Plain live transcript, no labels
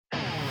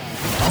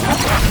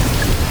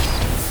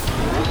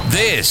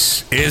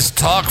This is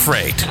Talk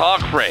Freight. Talk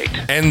Freight.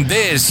 And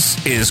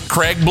this is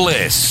Craig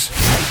Bliss.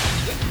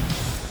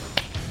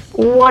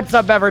 What's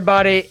up,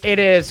 everybody? It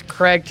is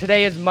Craig.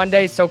 Today is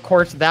Monday, so of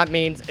course that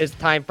means it's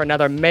time for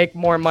another Make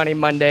More Money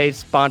Monday,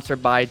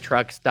 sponsored by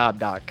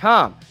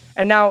Truckstop.com.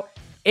 And now,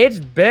 it's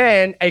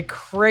been a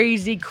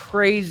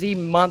crazy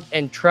month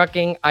in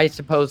trucking, I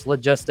suppose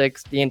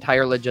logistics, the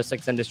entire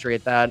logistics industry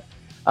at that.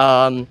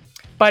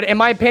 But in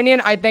my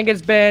opinion, I think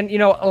it's been,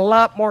 a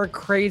lot more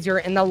crazier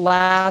in the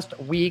last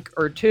week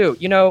or two.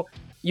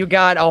 You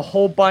got a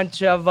whole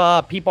bunch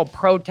of people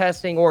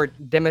protesting or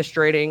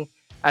demonstrating,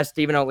 as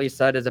Stephen Oatley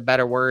said is a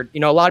better word. A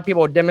lot of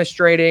people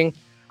demonstrating,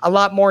 a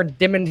lot more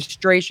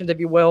demonstrations, if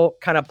you will,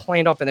 kind of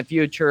planned off in the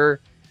future.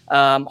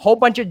 Whole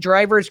bunch of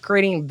drivers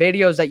creating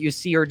videos that you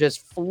see are just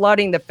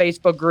flooding the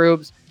Facebook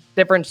groups,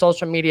 different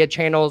social media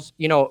channels,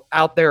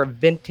 out there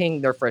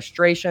venting their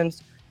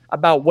frustrations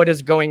about what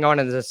is going on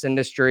in this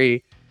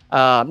industry.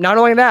 Not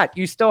only that,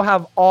 you still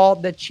have all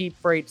the cheap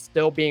freight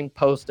still being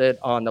posted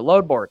on the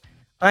load board.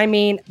 I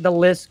mean, the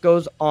list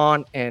goes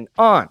on and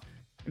on.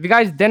 If you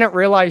guys didn't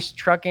realize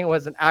trucking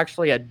wasn't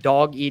actually a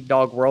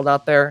dog-eat-dog world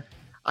out there,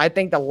 I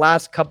think the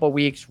last couple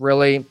weeks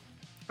really,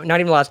 not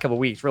even the last couple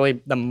weeks,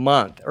 really the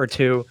month or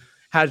two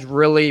has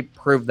really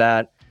proved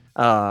that,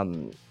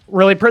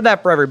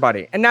 for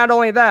everybody. And not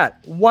only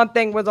that, one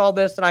thing with all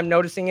this that I'm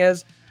noticing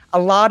is a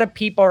lot of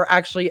people are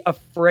actually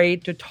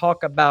afraid to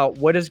talk about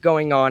what is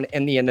going on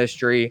in the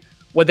industry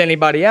with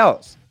anybody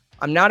else.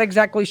 I'm not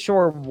exactly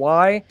sure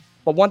why,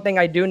 but one thing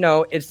I do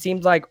know, it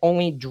seems like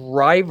only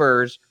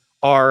drivers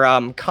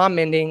are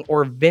commenting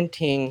or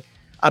venting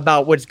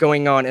about what's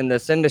going on in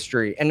this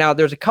industry. And now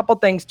there's a couple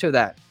things to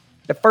that.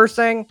 The first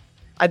thing,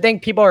 I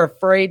think people are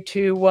afraid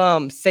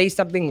to say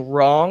something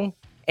wrong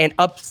and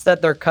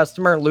upset their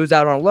customer and lose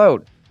out on a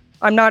load.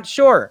 I'm not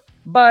sure,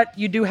 but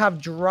you do have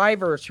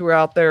drivers who are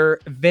out there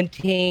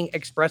venting,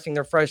 expressing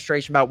their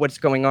frustration about what's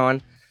going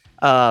on.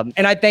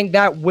 And I think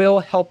that will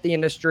help the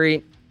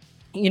industry,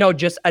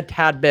 just a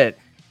tad bit.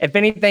 If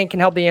anything can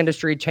help the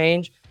industry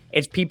change,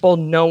 it's people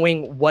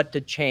knowing what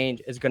to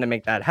change is going to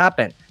make that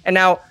happen. And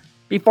now,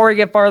 before we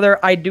get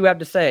farther, I do have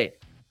to say,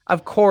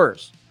 of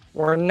course,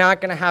 we're not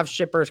going to have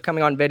shippers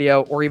coming on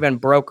video or even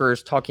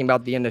brokers talking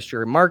about the industry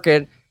or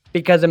market,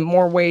 because in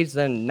more ways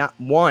than not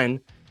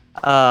one,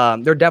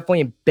 they're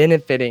definitely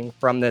benefiting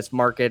from this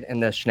market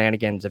and the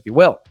shenanigans, if you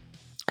will.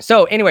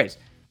 So anyways,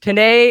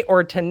 today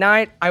or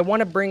tonight, I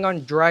want to bring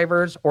on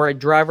drivers or a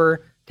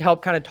driver to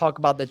help kind of talk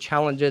about the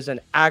challenges and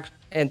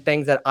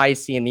things that I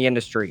see in the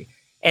industry.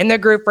 In the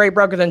group, freight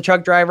brokers and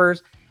truck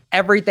drivers,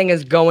 everything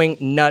is going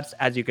nuts,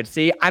 as you can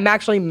see. I'm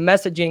actually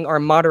messaging our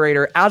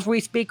moderator as we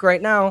speak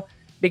right now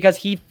because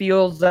he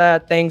feels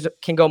that things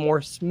can go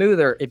more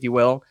smoother, if you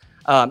will.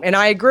 And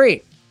I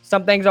agree.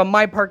 Some things on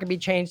my part can be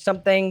changed.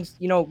 Some things,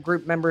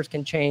 group members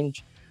can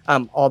change,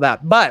 all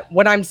that. But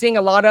what I'm seeing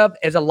a lot of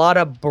is a lot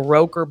of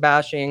broker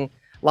bashing,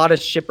 a lot of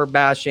shipper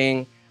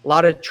bashing, a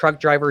lot of truck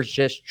drivers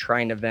just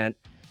trying to vent.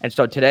 And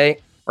so today,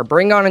 we're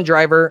bringing on a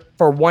driver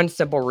for one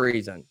simple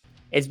reason.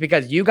 It's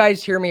because you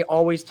guys hear me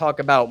always talk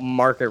about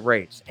market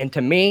rates. And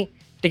to me,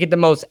 to get the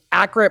most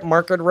accurate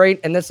market rate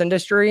in this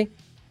industry,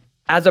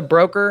 as a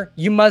broker,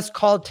 you must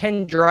call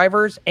 10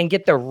 drivers and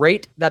get the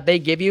rate that they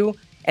give you.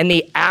 And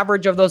the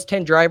average of those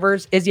 10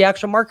 drivers is the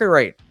actual market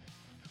rate.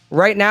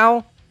 Right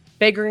now,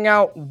 figuring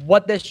out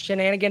what this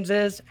shenanigans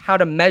is, how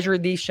to measure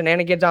these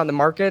shenanigans out in the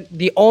market,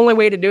 the only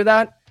way to do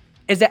that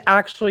is to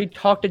actually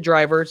talk to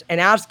drivers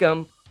and ask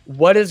them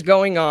what is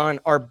going on.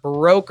 Are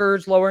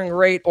brokers lowering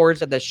rate, or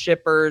is it the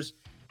shippers?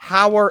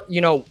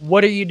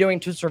 What are you doing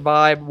to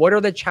survive? What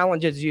are the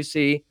challenges you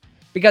see?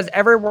 Because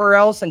everywhere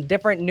else in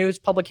different news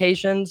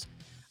publications,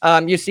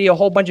 you see a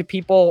whole bunch of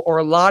people or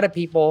a lot of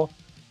people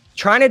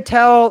trying to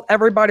tell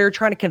everybody or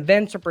trying to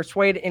convince or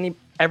persuade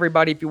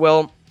everybody, if you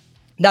will,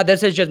 that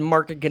this is just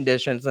market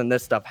conditions and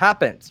this stuff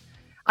happens.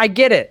 I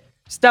get it.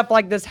 Stuff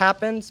like this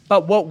happens,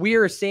 but what we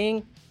are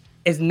seeing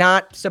is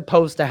not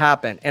supposed to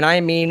happen. And I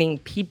am meaning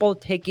people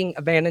taking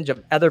advantage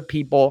of other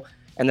people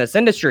in this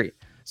industry.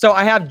 So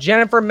I have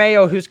Jennifer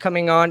Mayo, who's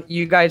coming on.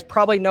 You guys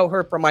probably know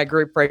her from my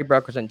group, Freight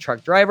Brokers and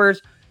Truck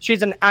Drivers.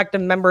 She's an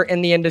active member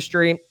in the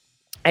industry,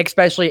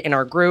 especially in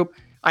our group.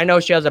 I know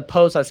she has a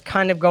post that's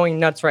kind of going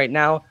nuts right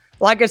now.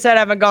 Like I said, I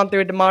haven't gone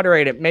through it to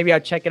moderate it. Maybe I'll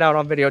check it out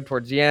on video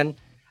towards the end.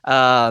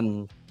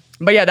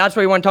 But yeah, that's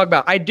what we want to talk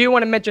about. I do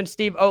want to mention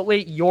Steve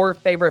Oatley, your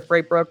favorite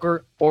freight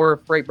broker, or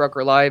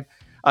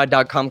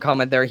freightbrokerlive.com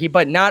comment there.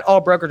 But not all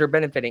brokers are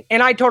benefiting.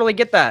 And I totally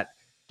get that.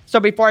 So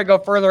before I go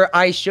further,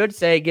 I should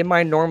give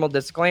my normal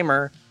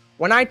disclaimer.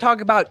 When I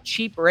talk about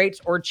cheap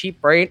rates or cheap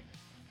freight,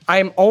 I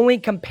am only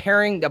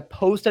comparing the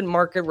posted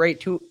market rate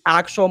to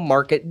actual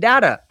market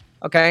data.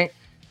 Okay.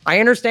 I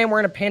understand we're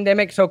in a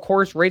pandemic, so of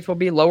course rates will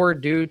be lower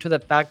due to the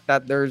fact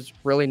that there's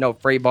really no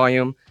freight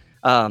volume.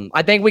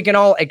 I think we can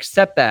all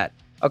accept that.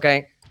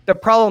 Okay. The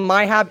problem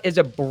I have is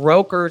the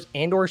brokers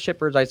and or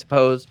shippers, I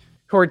suppose,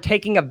 who are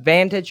taking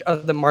advantage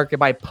of the market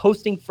by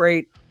posting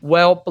freight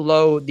well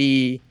below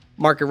the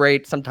market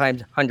rate,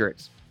 sometimes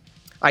hundreds.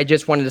 I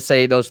just wanted to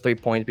say those 3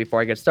 points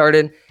before I get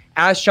started.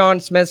 As Sean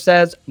Smith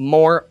says,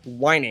 more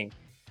whining.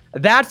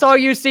 That's all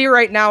you see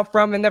right now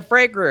from in the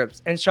freight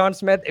groups. And Sean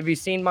Smith, if you've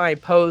seen my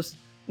post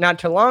not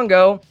too long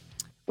ago,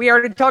 we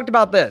already talked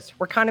about this.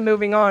 We're kind of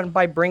moving on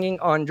by bringing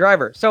on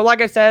drivers. So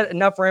like I said,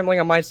 enough rambling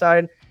on my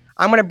side.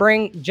 I'm going to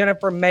bring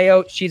Jennifer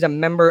Mayo. She's a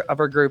member of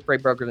our group,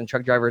 Freight Brokers and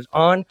Truck Drivers,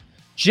 on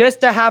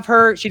just to have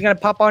her. She's going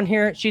to pop on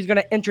here. She's going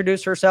to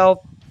introduce herself,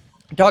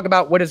 talk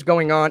about what is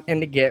going on,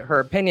 and to get her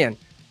opinion.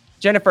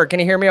 Jennifer, can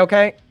you hear me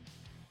okay?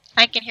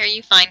 I can hear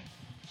you fine.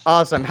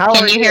 Awesome. How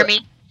Can are you hear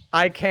me?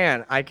 I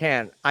can. I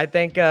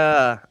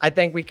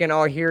think we can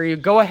all hear you.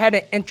 Go ahead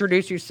and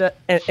introduce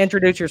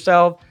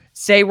yourself.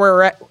 Say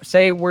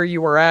where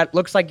you were at.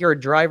 Looks like you're a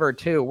driver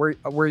too.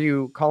 Where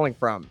you calling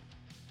from?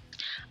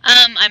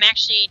 I'm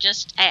actually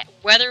just at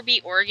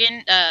Weatherby,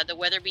 Oregon, the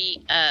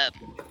Weatherby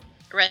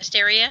rest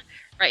area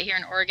right here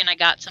in Oregon. I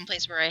got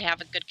someplace where I have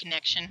a good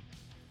connection.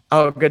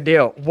 Oh, good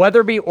deal.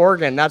 Weatherby,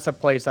 Oregon. That's a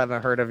place I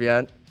haven't heard of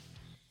yet.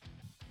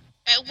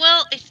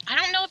 Well, I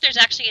don't know if there's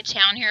actually a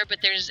town here, but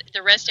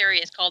the rest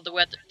area is called the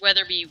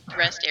Weatherby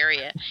rest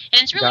area,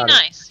 and it's really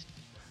nice.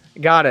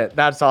 Got it.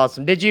 That's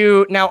awesome.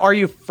 Are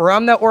you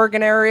from the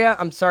Oregon area?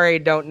 I'm sorry, I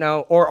don't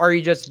know. Or are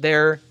you just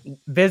there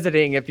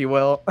visiting, if you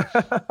will?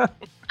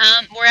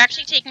 We're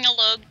actually taking a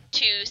load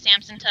to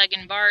Samson Tug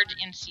and Bard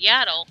in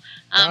Seattle.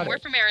 We're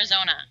from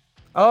Arizona.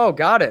 Oh,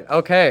 got it.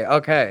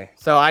 Okay.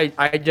 So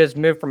I just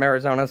moved from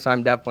Arizona, so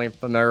I'm definitely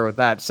familiar with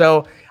that.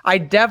 So I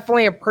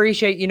definitely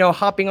appreciate,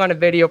 hopping on a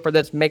video for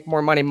this Make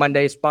More Money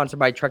Monday, sponsored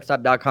by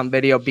truckstop.com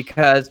video,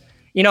 because,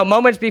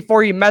 moments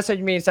before you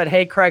messaged me and said,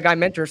 hey, Craig,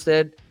 I'm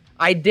interested,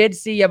 I did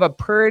see you have a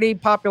pretty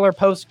popular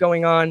post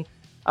going on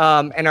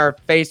in our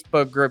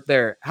Facebook group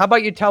there. How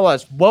about you tell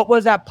us, what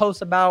was that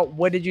post about?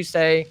 What did you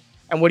say?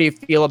 And what do you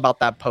feel about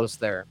that post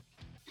there?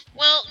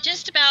 Well,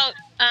 just about,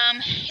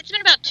 it's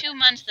been about 2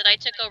 months that I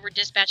took over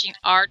dispatching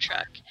our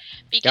truck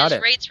because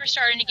rates were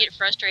starting to get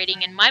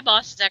frustrating. And my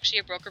boss is actually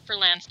a broker for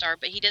Landstar,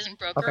 but he doesn't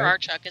broker our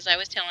truck, as I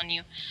was telling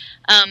you.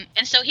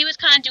 And so he was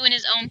kind of doing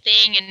his own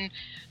thing, and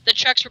the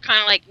trucks were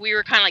we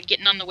were kind of like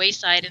getting on the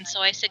wayside. And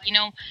so I said,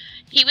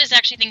 he was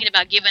actually thinking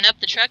about giving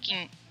up the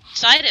trucking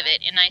side of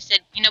it. And I said,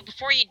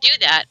 before you do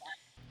that,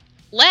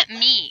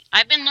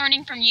 I've been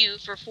learning from you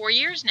for 4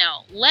 years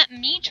now. Let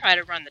me try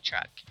to run the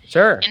truck.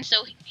 Sure. And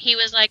so he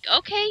was like,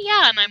 okay,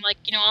 yeah. And I'm like,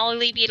 I'll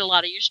alleviate a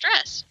lot of your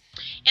stress.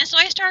 And so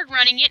I started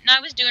running it, and I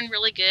was doing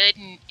really good.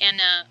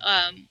 And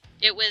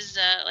it was,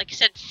 like I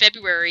said,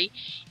 February,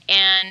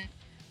 and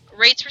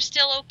rates were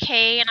still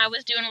okay. And I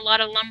was doing a lot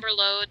of lumber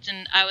loads.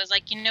 And I was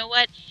like, you know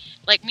what?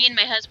 Like me and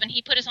my husband,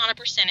 he put us on a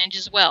percentage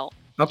as well.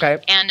 Okay.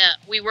 And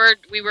we were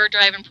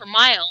driving per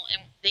mile,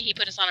 and he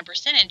put us on a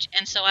percentage.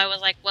 And so I was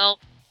like, well,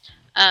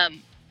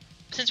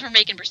 since we're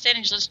making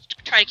percentage, let's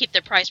try to keep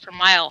the price per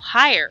mile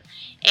higher.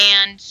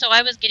 And so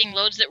I was getting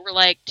loads that were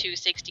like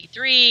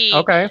 $263,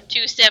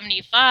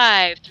 $275,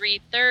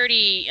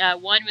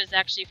 $330. One was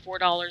actually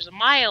 $4 a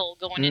mile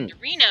going into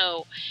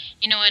Reno,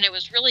 and it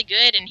was really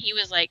good. And he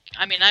was like,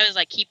 I was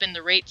like keeping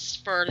the rates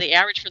for the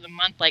average for the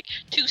month like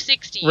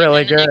 $260.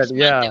 Really and then the good, next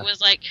yeah. month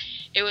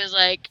it was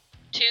like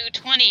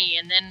 $220,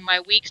 and then my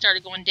week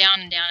started going down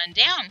and down and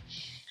down.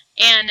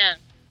 And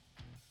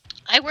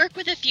I work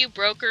with a few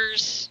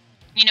brokers.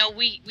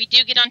 We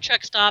do get on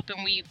Truck Stop,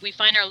 and we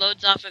find our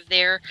loads off of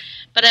there.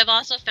 But I've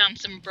also found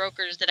some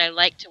brokers that I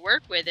like to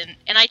work with,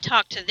 and I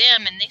talk to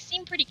them, and they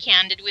seem pretty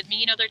candid with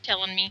me. They're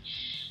telling me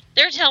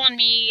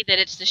that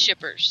it's the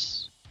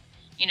shippers,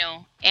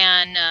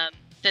 and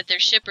that their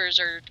shippers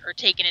are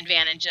taking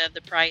advantage of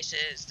the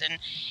prices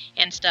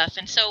and stuff.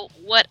 And so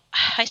what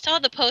I saw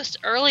the post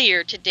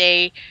earlier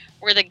today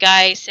where the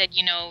guy said,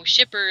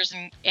 shippers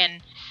and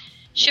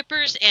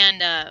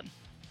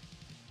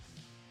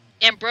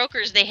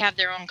brokers, they have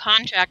their own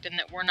contract, and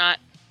that we're not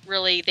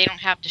really, they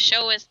don't have to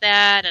show us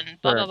that, and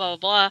blah, blah, blah,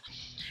 blah.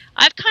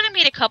 I've kind of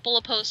made a couple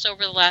of posts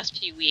over the last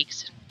few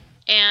weeks,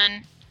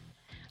 and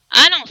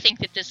I don't think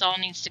that this all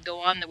needs to go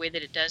on the way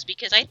that it does,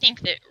 because I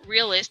think that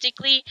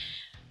realistically,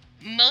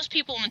 most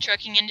people in the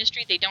trucking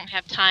industry, they don't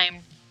have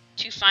time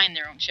to find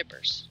their own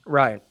shippers.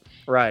 Right.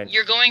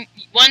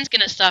 One's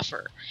going to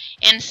suffer.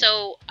 And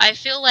so I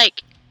feel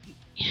like,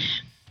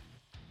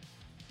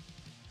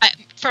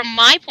 from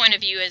my point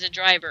of view as a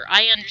driver,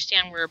 I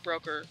understand where a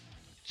broker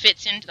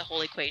fits into the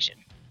whole equation.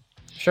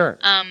 Sure.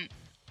 And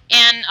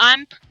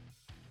I'm...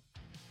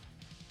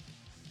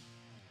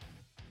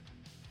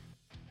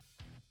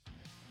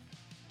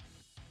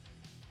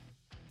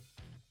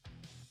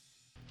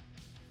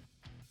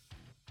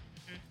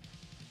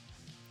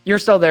 You're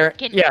still there.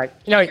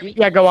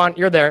 Yeah, go on.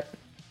 You're there.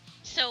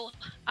 So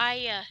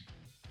I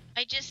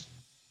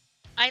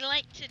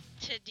like to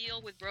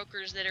deal with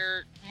brokers that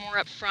are more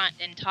upfront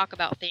and talk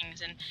about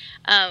things. And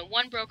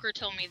one broker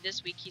told me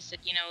this week, he said,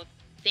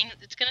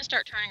 it's going to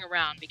start turning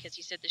around, because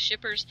he said my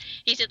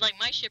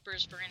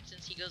shippers, for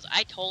instance, he goes,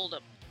 I told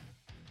them,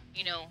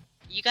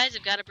 you guys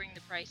have got to bring the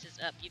prices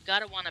up. You've got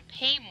to want to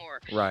pay more.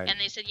 Right. And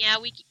they said, yeah,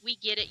 we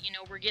get it. You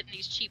know, we're getting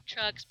these cheap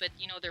trucks, but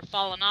you know they're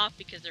falling off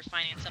because they're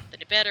finding something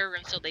better.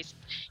 And so they,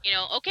 you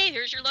know, okay,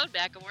 here's your load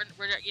back, and we're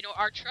you know,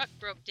 our truck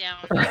broke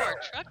down. Oh, our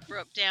truck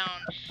broke down.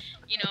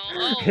 You know,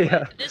 oh,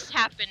 Yeah. this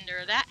happened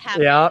or that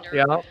happened. Yeah, or,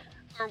 yeah.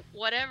 or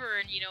whatever,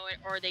 and you know,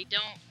 or they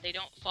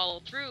don't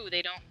follow through.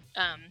 They don't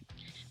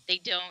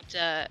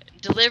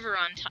deliver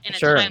in a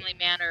Sure. timely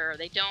manner. Or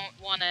they don't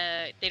want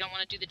to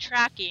do the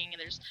tracking. And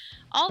there's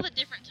all the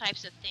different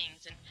types of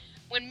things. And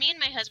when me and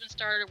my husband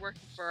started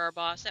working for our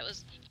boss,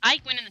 I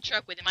went in the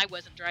truck with him. I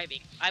wasn't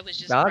driving. I was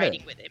just Got it.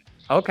 riding with him.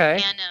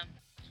 Okay. And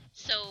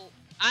so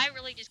I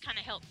really just kind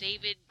of helped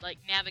David like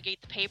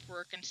navigate the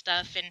paperwork and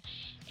stuff.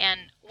 And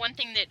one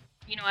thing that,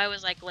 you know, I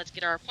was like, let's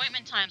get our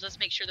appointment times. Let's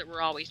make sure that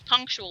we're always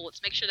punctual.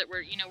 Let's make sure that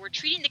we're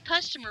treating the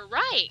customer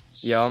right.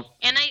 Yeah.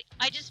 And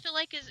I just feel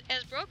like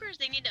as brokers,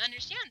 they need to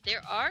understand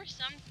there are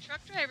some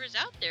truck drivers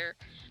out there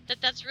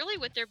that's really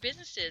what their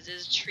business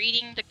is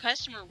treating the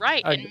customer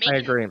right and I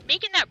agree.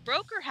 making that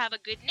broker have a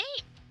good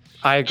name.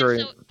 I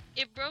agree. And so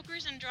if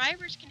brokers and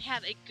drivers can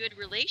have a good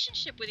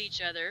relationship with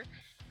each other,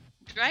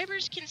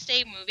 drivers can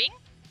stay moving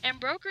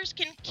and brokers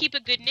can keep a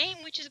good name,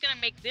 which is going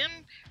to make them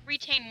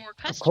retain more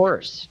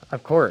customers.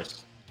 Of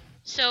course.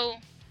 So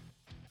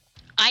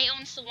I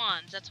own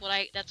salons. That's what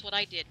I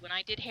did. When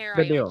I did hair,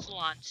 Good I deal. owned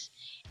salons.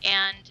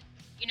 And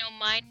you know,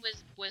 mine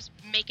was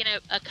making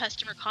a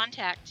customer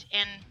contact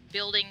and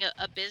building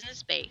a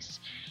business base.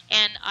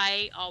 And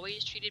I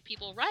always treated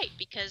people right,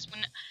 because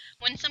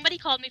when somebody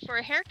called me for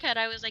a haircut,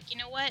 I was like, you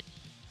know what?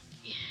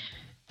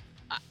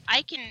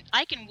 I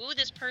can woo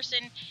this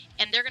person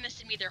and they're going to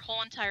send me their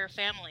whole entire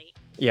family.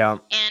 Yeah.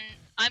 And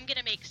I'm going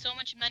to make so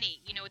much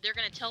money. You know, they're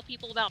going to tell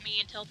people about me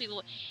and tell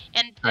people.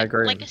 And I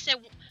agree. like I said,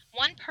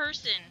 one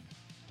person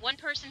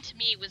to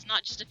me was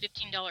not just a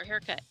 $15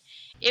 haircut.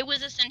 It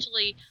was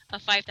essentially a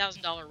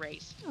 $5,000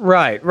 raise.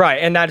 Right.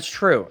 And that's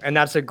true. And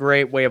that's a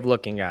great way of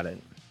looking at it.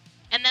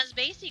 And that's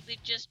basically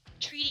just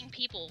treating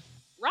people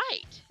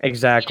right.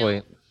 Exactly. You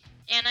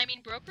know? And I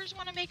mean, brokers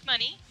want to make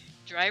money.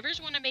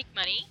 Drivers want to make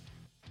money.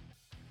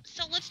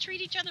 So let's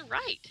treat each other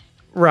right.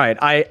 Right.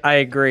 I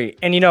agree.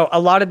 And, you know, a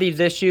lot of these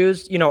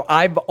issues, you know,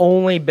 I've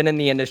only been in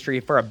the industry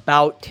for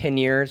about 10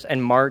 years.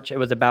 In March, it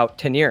was about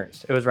 10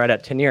 years. It was right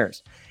at 10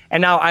 years.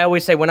 And now I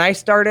always say when I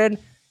started,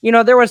 you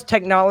know, there was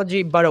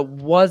technology, but it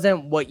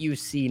wasn't what you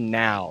see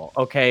now.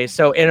 Okay.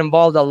 So it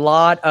involved a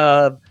lot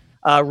of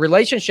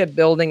relationship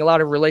building, a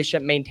lot of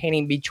relationship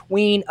maintaining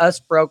between us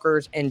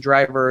brokers and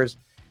drivers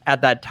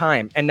at that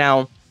time. And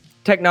now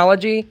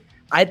technology,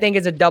 I think,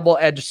 is a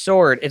double-edged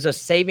sword. It's a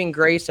saving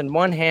grace in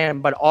one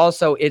hand, but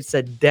also it's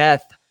a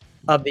death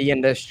of the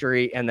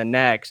industry in the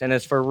next. And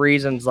it's for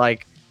reasons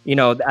like, you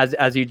know,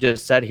 as you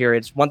just said here,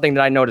 it's one thing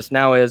that I notice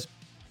now is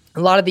a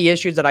lot of the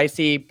issues that I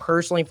see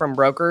personally from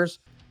brokers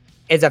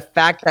is a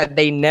fact that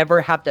they never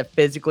have to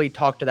physically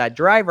talk to that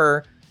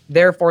driver.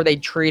 Therefore, they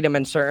treat them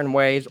in certain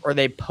ways, or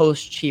they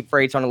post cheap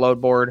rates on a load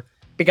board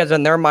because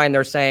in their mind,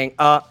 they're saying,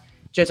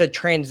 just a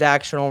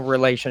transactional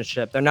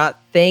relationship. They're not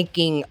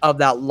thinking of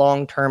that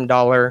long-term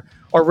dollar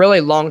or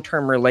really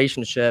long-term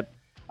relationship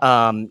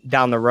down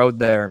the road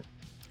there.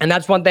 And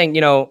that's one thing,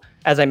 you know,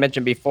 as I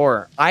mentioned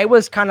before, I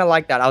was kind of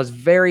like that. I was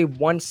very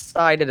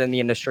one-sided in the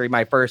industry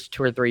my first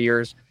 2 or 3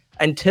 years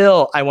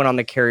until I went on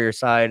the carrier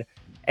side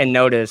and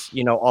noticed,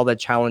 you know, all the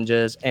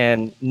challenges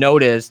and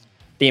noticed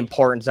the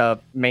importance of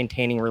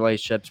maintaining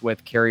relationships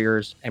with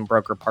carriers and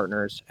broker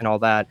partners and all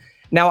that.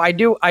 Now, I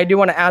do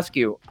want to ask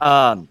you,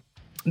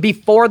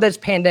 before this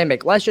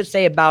pandemic, let's just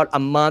say about a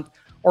month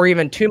or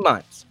even 2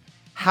 months,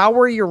 how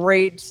were your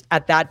rates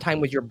at that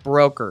time with your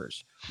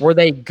brokers? Were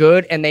they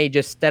good and they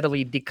just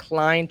steadily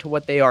declined to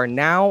what they are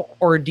now?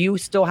 Or do you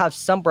still have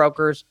some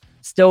brokers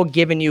still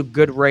giving you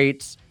good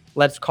rates?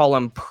 Let's call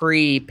them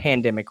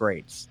pre-pandemic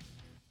rates.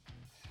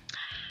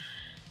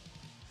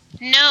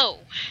 No.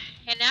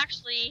 And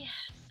actually,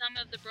 some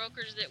of the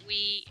brokers that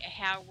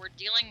we're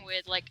dealing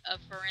with, like,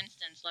 for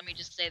instance, let me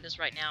just say this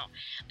right now.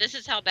 This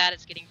is how bad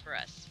it's getting for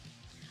us.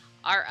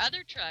 Our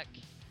other truck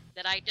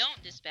that I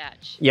don't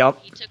dispatch,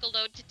 Yep. he took a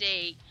load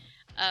today.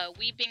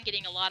 We've been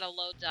getting a lot of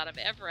loads out of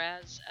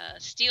Evraz,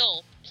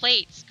 steel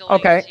plates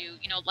going to,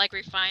 you know, like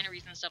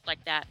refineries and stuff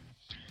like that.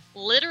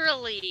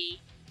 Literally,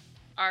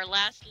 our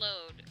last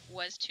load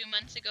was 2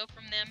 months ago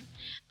from them.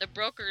 The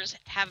brokers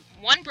have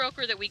one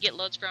broker that we get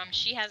loads from.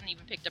 She hasn't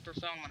even picked up her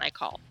phone when I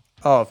call.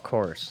 Oh, of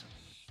course.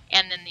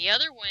 And then the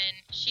other one,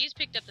 she's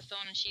picked up the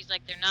phone and she's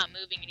like, they're not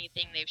moving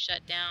anything. They've shut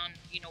down,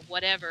 you know,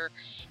 whatever.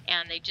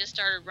 And they just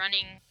started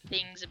running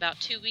things about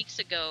 2 weeks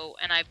ago.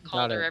 And I've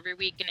called her every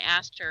week and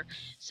asked her.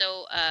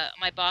 So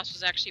my boss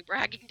was actually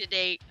bragging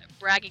today,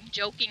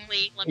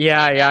 jokingly.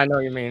 Yeah, I know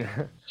what you mean.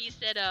 He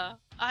said,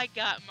 I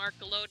got Mark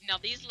a load. Now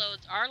these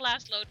loads, our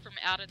last load from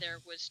out of there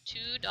was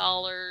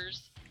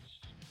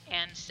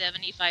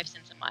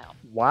 $2.75 a mile.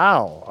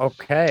 Wow.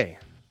 Okay.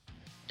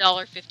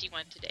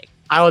 $1.51 today.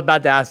 I was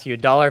about to ask you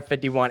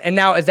 $1.51. And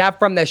now is that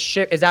from the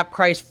ship? Is that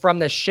price from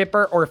the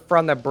shipper or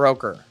from the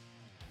broker?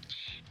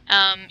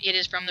 It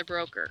is from the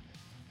broker.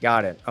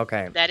 Got it.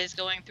 Okay. That is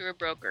going through a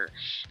broker.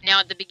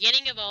 Now, at the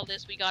beginning of all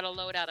this, we got a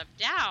load out of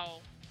Dow,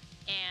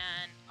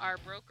 and our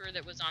broker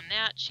that was on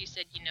that, she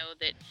said,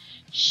 that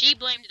she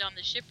blamed it on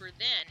the shipper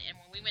then. And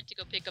when we went to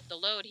go pick up the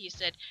load, he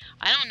said,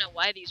 I don't know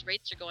why these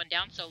rates are going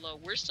down so low.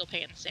 We're still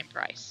paying the same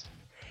price.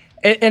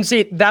 And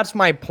see, that's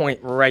my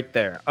point right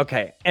there.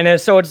 Okay.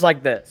 So it's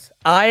like this.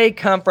 I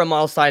come from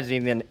all sides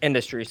of the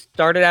industry.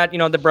 Started at,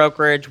 the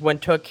brokerage,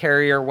 went to a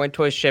carrier, went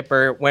to a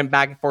shipper, went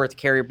back and forth,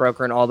 carrier,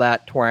 broker, and all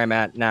that to where I'm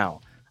at now.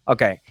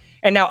 Okay.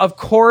 And now, of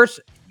course,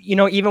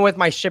 even with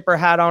my shipper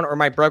hat on or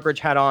my brokerage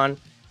hat on,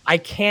 I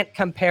can't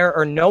compare,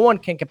 or no one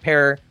can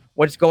compare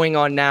what's going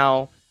on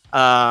now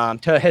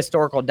to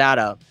historical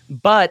data.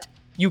 But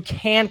you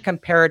can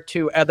compare it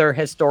to other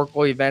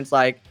historical events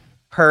like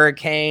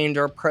hurricanes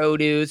or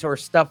produce or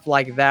stuff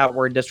like that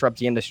where it disrupts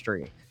the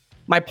industry.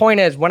 My point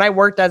is, when I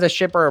worked as a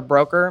shipper or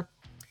broker,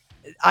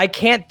 I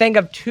can't think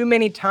of too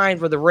many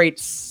times where the rate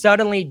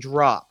suddenly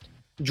dropped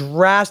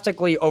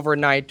drastically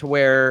overnight to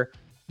where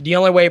the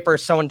only way for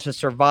someone to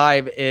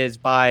survive is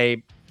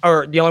by,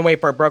 or the only way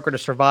for a broker to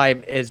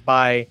survive is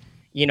by,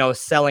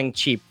 selling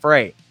cheap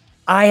freight.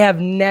 I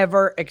have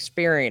never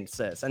experienced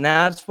this. And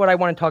that's what I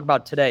want to talk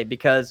about today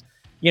because,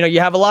 you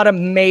have a lot of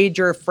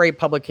major freight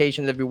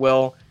publications, if you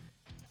will,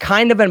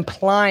 kind of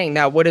implying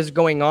that what is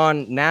going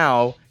on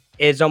now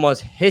is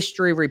almost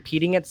history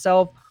repeating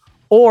itself,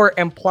 or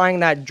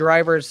implying that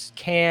drivers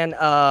can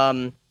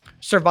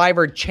survive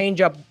or change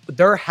up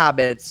their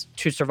habits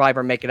to survive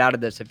or make it out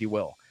of this, if you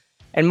will.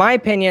 In my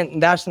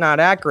opinion, that's not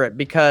accurate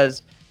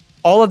because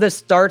all of this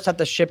starts at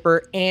the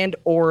shipper and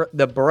or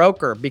the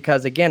broker.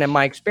 Because again, in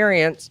my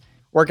experience,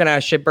 working at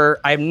a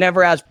shipper, I've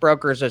never asked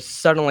brokers to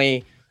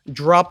suddenly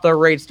drop their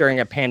rates during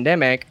a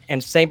pandemic,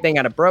 and same thing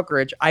at a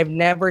brokerage. I've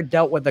never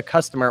dealt with a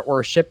customer or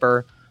a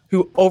shipper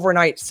who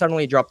overnight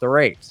suddenly dropped the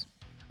rates.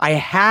 I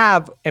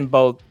have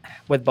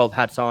with both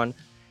hats on,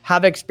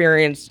 have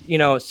experienced,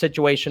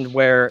 situations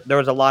where there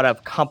was a lot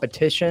of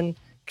competition,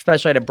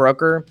 especially at a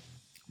broker,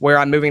 where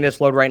I'm moving this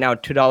load right now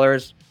at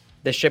 $2.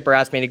 The shipper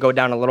asked me to go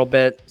down a little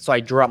bit, so I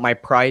dropped my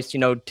price,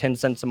 10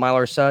 cents a mile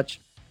or such,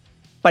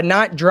 but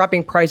not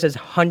dropping prices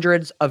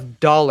hundreds of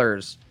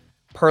dollars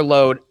per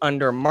load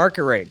under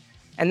market rate.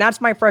 And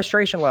that's my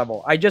frustration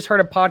level. I just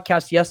heard a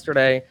podcast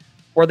yesterday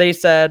where they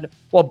said,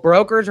 well,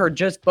 brokers are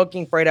just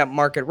booking freight at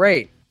market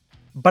rate.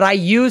 But I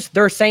used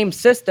their same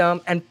system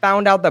and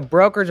found out the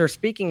brokers are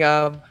speaking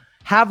of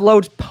have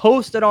loads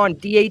posted on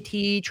DAT,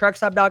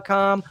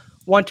 truckstop.com,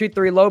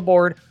 123 load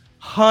board,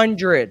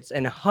 hundreds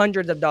and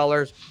hundreds of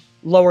dollars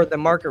lower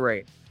than market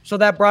rate. So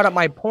that brought up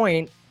my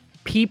point.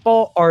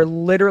 People are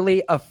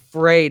literally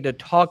afraid to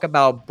talk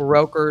about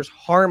brokers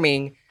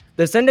harming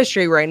this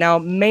industry right now,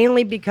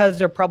 mainly because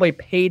they're probably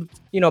paid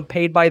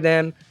by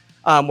them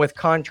with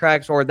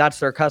contracts, or that's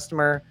their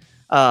customer.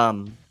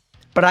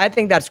 But I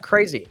think that's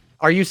crazy.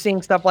 Are you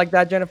seeing stuff like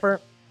that,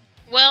 Jennifer?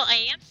 Well,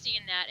 I am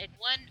seeing that. And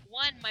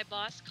one, my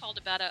boss called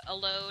about a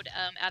load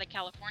out of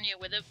California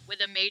with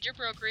a major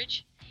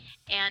brokerage,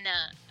 and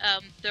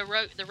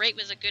the rate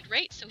was a good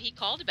rate, so he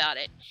called about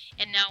it.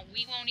 And now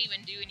we won't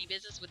even do any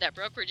business with that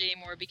brokerage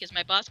anymore because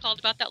my boss called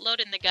about that load,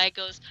 and the guy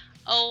goes,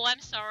 "Oh, I'm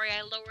sorry,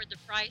 I lowered the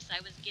price.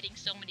 I was getting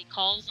so many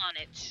calls on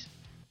it."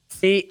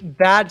 See,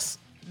 that's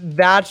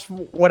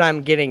what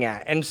I'm getting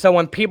at. And so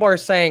when people are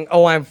saying,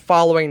 "Oh, I'm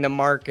following the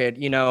market,"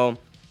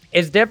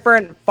 it's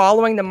different.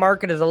 Following the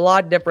market is a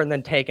lot different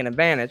than taking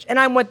advantage. And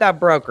I'm with that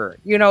broker.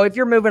 If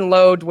you're moving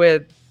loads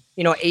with,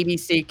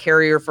 ABC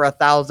carrier for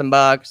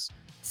 $1,000,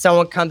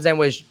 someone comes in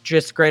with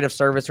just straight of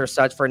service or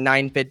such for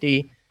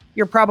 $950,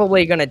 you're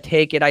probably going to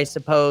take it, I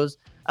suppose.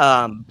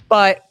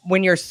 But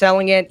when you're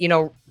selling it,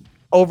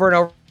 over and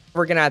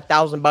over again at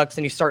 $1,000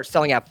 and you start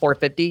selling at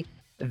 $450,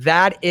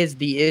 that is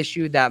the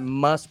issue that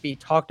must be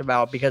talked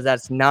about because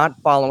that's not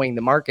following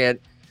the market.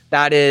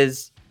 That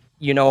is,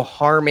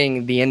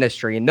 harming the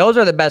industry. And those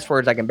are the best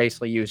words I can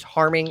basically use,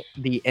 harming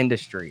the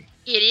industry.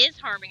 It is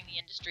harming the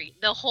industry,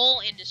 the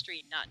whole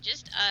industry, not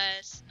just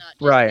us, not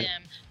just right.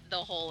 them, the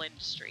whole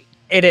industry.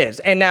 It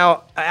is. And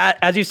now,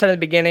 as you said at the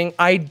beginning,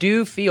 I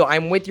do feel,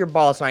 I'm with your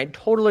boss, and I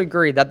totally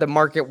agree that the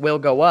market will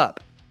go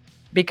up.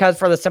 Because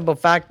for the simple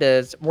fact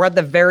is, we're at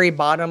the very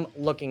bottom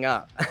looking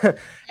up.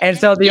 And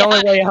so the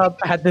only way up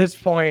at this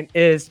point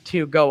is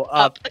to go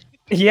up.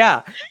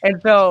 Yeah. And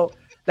so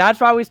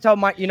that's why I always tell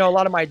my, a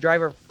lot of my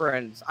driver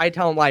friends, I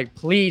tell them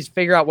please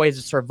figure out ways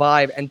to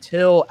survive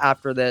until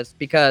after this,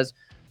 because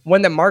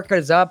when the market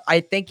is up,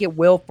 I think it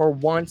will for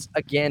once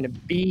again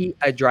be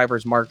a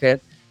driver's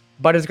market,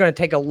 but it's going to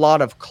take a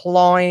lot of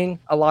clawing,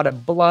 a lot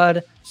of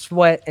blood,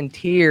 sweat, and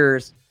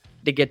tears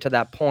to get to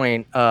that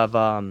point of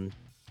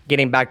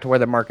getting back to where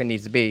the market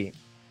needs to be.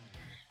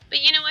 But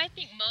I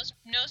think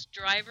most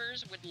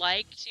drivers would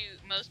like to,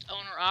 most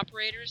owner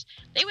operators,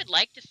 they would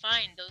like to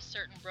find those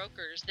certain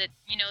brokers that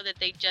that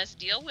they just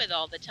deal with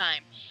all the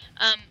time.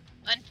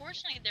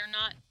 Unfortunately, they're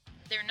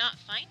not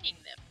finding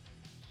them.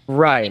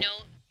 Right.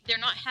 They're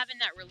not having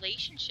that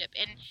relationship.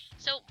 And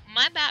so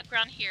my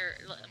background here,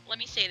 let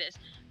me say this: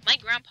 my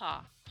grandpa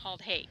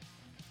hauled hay.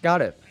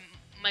 Got it.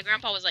 my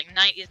grandpa was like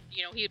 90,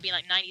 you know, he would be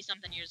like 90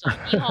 something years old.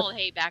 He hauled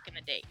hay back in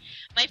the day.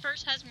 My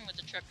first husband was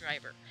a truck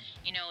driver.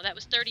 You know, that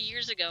was 30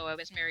 years ago I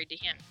was married to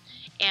him.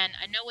 And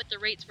I know what the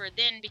rates were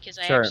then because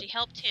I Sure. actually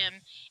helped him.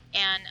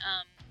 And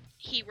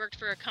he worked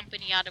for a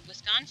company out of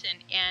Wisconsin,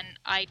 and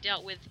I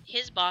dealt with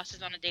his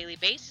bosses on a daily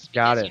basis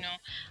Got because, it. you know,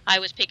 I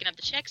was picking up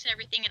the checks and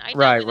everything, and I dealt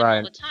Right, with him all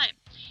right. the time.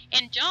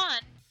 And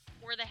John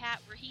wore the hat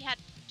where he had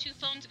 2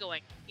 phones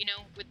going, you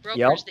know, with Yep.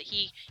 brokers that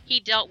he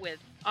dealt with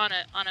on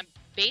a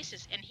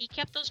basis, and he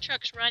kept those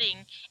trucks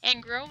running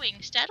and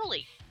growing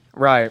steadily.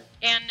 Right.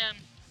 And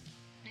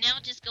now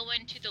just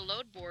going to the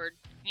load board,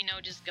 you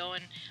know, just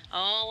going,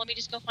 oh, let me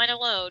just go find a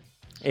load.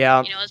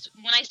 Yeah. You know,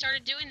 when I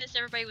started doing this,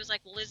 everybody was like,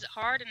 well, is it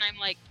hard? And I'm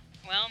like,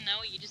 well,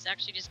 no, you just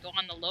actually just go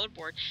on the load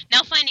board.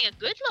 Now finding a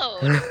good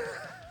load.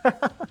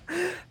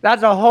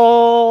 That's a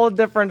whole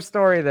different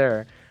story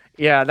there.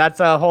 Yeah, that's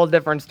a whole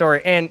different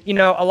story. And, you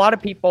know, a lot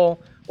of people,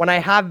 when I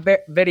have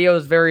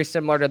videos very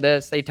similar to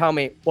this, they tell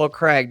me, well,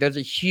 Craig, there's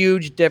a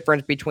huge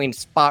difference between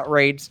spot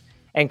rates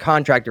and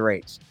contractor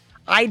rates.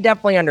 I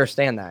definitely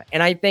understand that.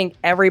 And I think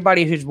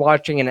everybody who's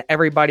watching and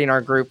everybody in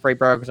our group, freight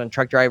brokers and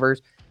truck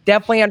drivers,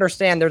 definitely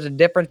understand there's a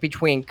difference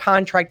between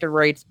contracted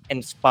rates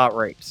and spot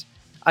rates.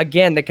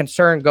 Again, the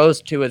concern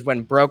goes to is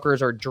when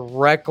brokers are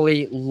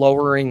directly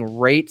lowering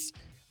rates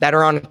that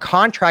are on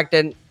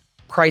contracted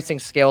pricing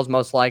scales,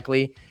 most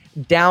likely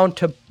down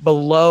to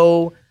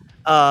below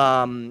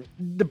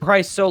the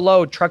price so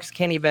low trucks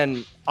can't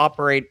even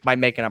operate by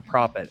making a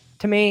profit.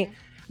 To me,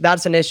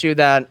 that's an issue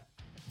that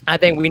I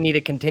think we need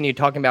to continue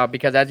talking about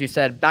because, as you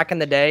said, back in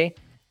the day,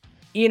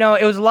 you know,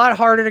 it was a lot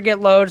harder to get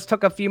loads,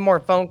 took a few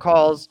more phone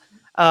calls,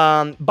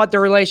 but the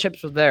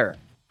relationships were there.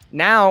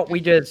 Now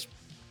we just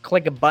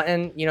click a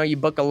button, you know, you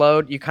book a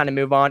load, you kind of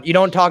move on. You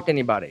don't talk to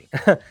anybody.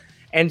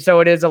 And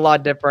so it is a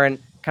lot different,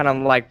 kind of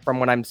like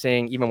from what I'm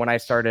seeing, even when I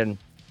started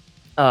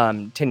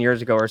 10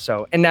 years ago or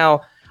so. And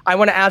now I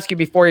want to ask you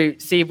before you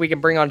see if we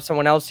can bring on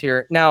someone else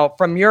here. Now,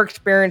 from your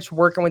experience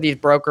working with these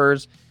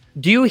brokers,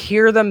 do you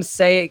hear them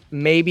say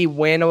maybe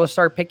when it will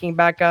start picking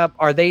back up?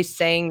 Are they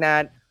saying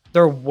that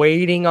they're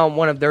waiting on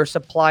one of their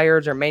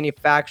suppliers or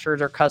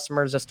manufacturers or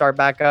customers to start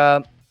back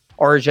up,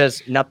 or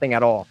just nothing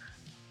at all?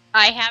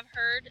 I have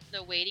heard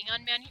the waiting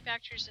on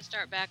manufacturers to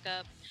start back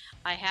up.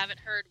 I haven't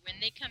heard when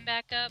they come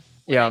back up.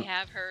 What Yeah. I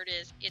have heard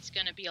is it's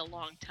going to be a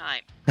long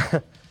time.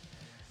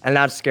 And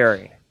that's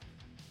scary.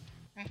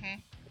 Hmm.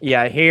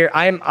 Yeah, here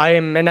I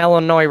am in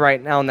Illinois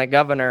right now, and the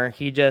governor,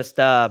 he just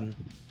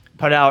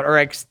put out or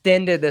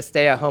extended the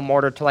stay-at-home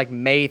order to like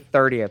May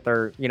 30th,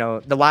 or you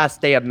know, the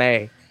last day of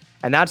May,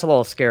 and that's a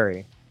little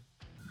scary.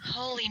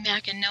 Holy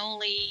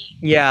macanoli.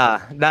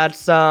 Yeah,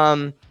 that's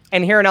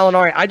and here in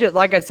Illinois,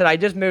 like I said, I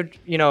just moved,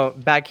 you know,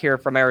 back here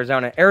from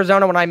Arizona.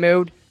 Arizona, when I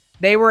moved,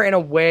 they were in a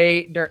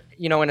way,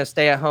 you know, in a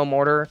stay-at-home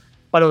order,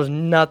 but it was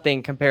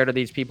nothing compared to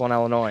these people in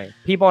Illinois.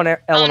 People in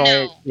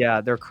Illinois, no. yeah,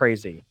 they're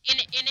crazy.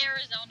 In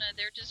Arizona,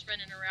 they're just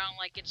running around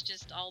like it's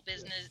just all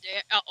business,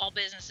 all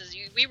businesses.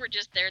 We were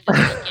just there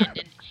this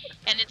weekend,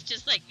 and it's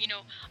just like, you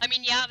know, I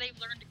mean, yeah, they've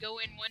learned to go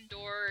in one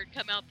door and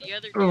come out the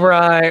other door.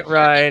 Right,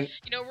 right.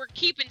 You know, we're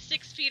keeping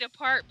 6 feet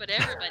apart, but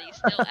everybody's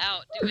still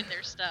out doing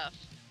their stuff.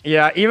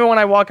 Yeah, even when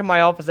I walk in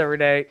my office every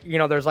day, you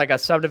know, there's like a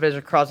subdivision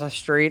across the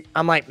street.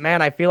 I'm like,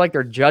 man, I feel like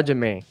they're judging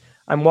me.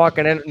 I'm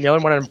walking in, the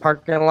only one in the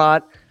parking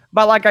lot.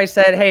 But like I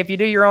said, hey, if you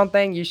do your own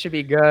thing, you should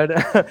be good.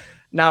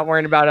 Not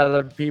worrying about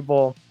other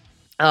people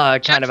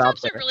kind Truck of out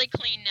stops there. are really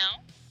clean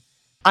now.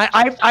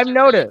 I've Stops are really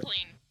noticed.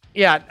 clean.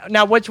 Yeah.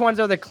 Now, which ones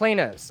are the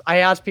cleanest? I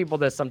ask people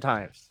this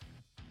sometimes.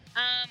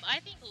 I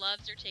think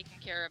Loves are taking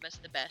care of us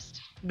the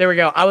best. There we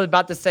go. I was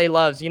about to say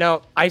Loves. You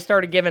know, I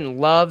started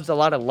giving Loves a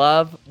lot of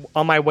love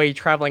on my way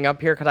traveling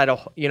up here because I had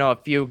a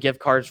few gift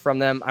cards from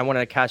them. I wanted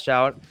to cash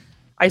out.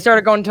 I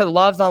started going to the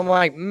Loves. I'm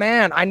like,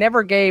 man, I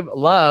never gave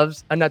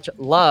Loves enough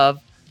love,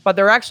 but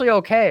they're actually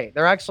okay.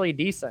 They're actually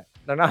decent.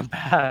 They're not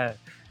bad,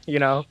 you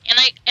know?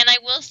 And I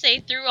will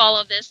say through all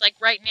of this, like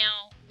right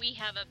now, we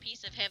have a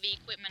piece of heavy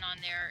equipment on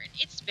there, and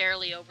it's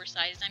fairly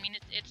oversized. I mean,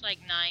 it's like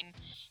 9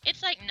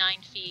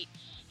 feet.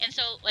 And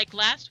so, like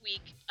last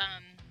week,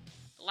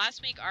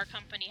 our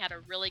company had a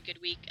really good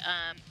week.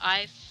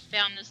 I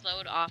found this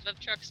load off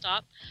of Truck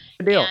Stop,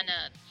 Good deal. and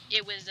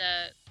it was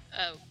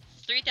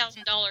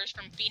 $3,000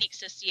 from Phoenix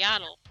to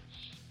Seattle,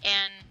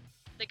 and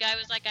the guy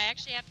was like, I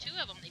actually have 2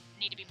 of them. They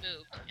need to be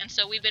moved. And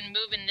so we've been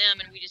moving them,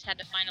 and we just had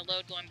to find a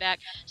load going back.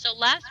 So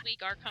last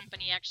week, our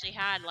company actually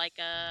had like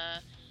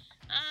a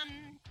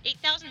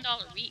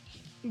 $8,000 week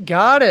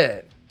Got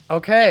it. that we're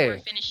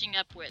Okay. finishing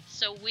up with.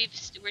 So we're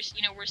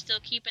still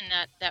keeping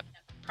that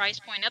price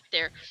point up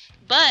there.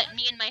 But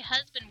me and my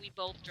husband, we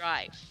both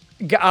drive.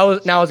 I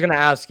was going to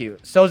ask you.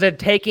 So is it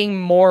taking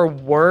more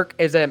work?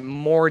 Is it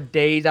more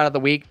days out of the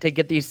week to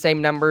get these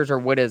same numbers, or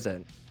what is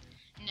it?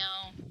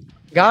 No.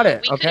 Got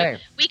it. We Okay.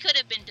 could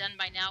have been done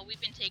by now.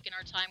 We've been taking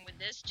our time with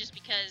this just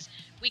because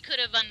we could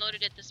have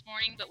unloaded it this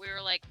morning, but we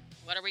were like,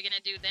 what are we going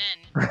to do then?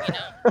 You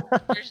know,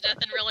 there's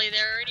nothing really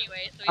there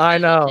anyway. So we I might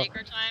as well know. take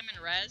our time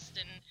and rest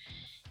and,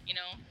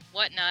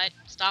 whatnot.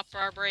 Stop for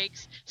our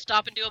breaks.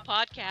 Stop and do a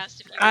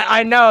podcast. If you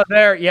I know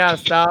there. Yeah,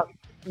 stop.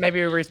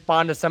 Maybe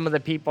respond to some of the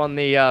people in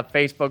the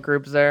Facebook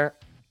groups there.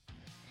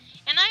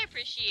 And I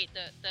appreciate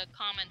the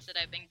comments that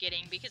I've been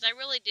getting, because I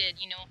really did,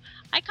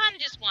 I kind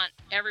of just want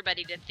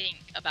everybody to think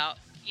about,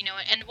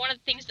 and one of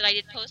the things that I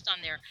did post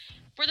on there,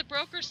 for the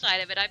broker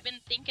side of it, I've been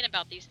thinking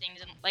about these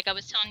things, and like I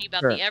was telling you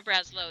about Sure. the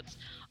Evraz loads,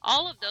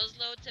 all of those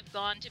loads have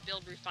gone to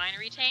build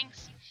refinery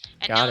tanks.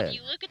 And Got now it. if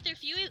you look at their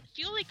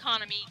fuel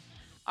economy,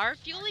 our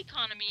fuel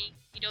economy,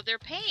 they're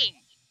paying.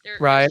 They're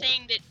Right.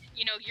 saying that,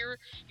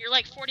 you're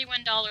like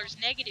 $41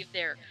 negative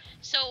there.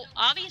 So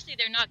obviously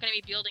they're not going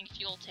to be building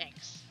fuel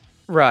tanks.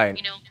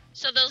 Right.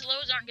 So those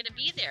loads aren't going to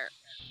be there,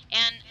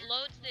 and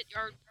loads that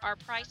are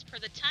priced per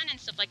the ton and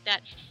stuff like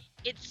that,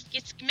 it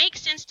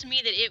makes sense to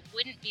me that it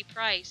wouldn't be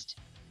priced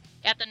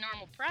at the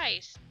normal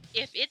price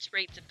if its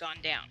rates have gone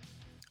down.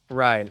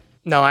 Right.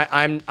 No,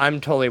 I'm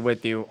totally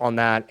with you on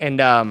that.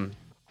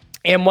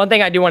 And one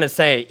thing I do want to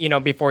say,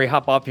 before we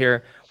hop off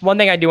here, one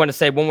thing I do want to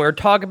say, when we're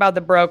talking about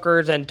the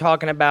brokers and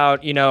talking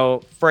about,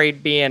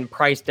 freight being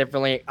priced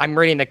differently, I'm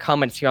reading the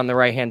comments here on the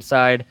right-hand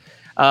side.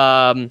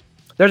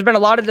 There's been a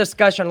lot of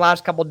discussion the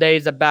last couple of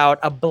days about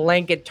a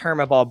blanket term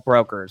of all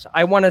brokers.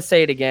 I want to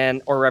say it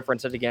again or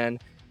reference it again.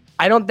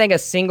 I don't think a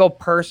single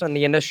person in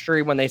the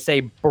industry, when they say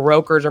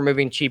brokers are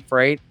moving cheap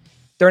freight,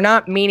 they're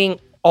not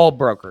meaning all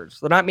brokers.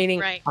 They're not meaning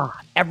Right.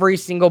 Every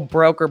single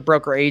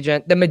broker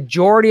agent. The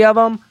majority of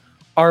them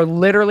are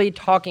literally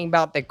talking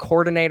about the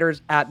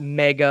coordinators at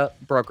mega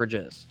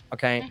brokerages.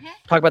 Okay. Mhm.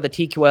 Talk about the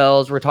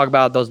TQLs. We're talking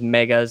about those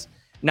megas,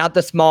 not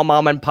the small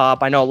mom and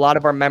pop. I know a lot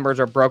of our members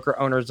are broker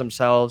owners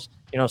themselves,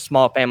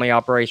 small family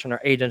operation or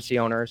agency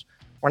owners.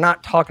 We're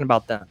not talking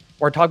about them.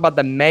 We're talking about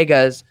the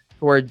megas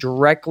who are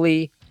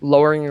directly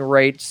lowering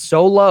rates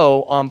so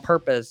low on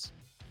purpose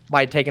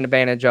by taking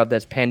advantage of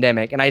this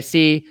pandemic. And I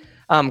see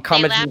They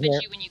comments laugh in here.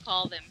 at you when you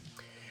call them.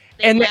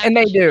 And laugh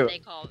they at you do. when they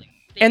call them.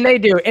 They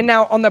do. And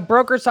now on the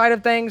broker side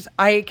of things,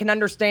 I can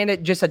understand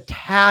it just a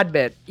tad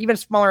bit, even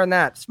smaller than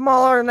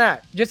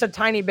that, just a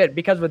tiny bit,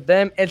 because with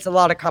them, it's a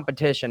lot of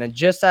competition. And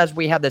just as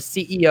we had the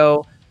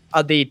CEO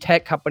of the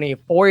tech company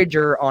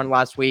Voyager on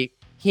last week,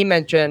 he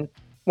mentioned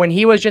when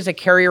he was just a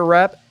carrier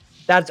rep,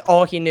 that's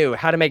all he knew,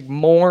 how to make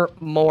more.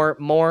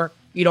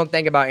 You don't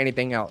think about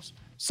anything else.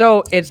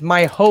 So it's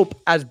my hope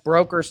as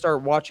brokers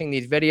start watching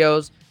these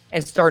videos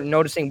and start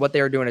noticing what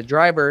they are doing to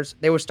drivers,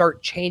 they will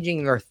start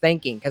changing their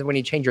thinking. Because when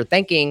you change your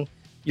thinking,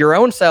 your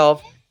own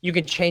self, you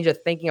can change the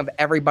thinking of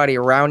everybody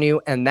around you.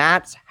 And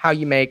that's how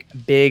you make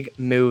big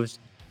moves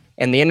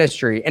in the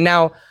industry. And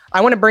now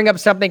I want to bring up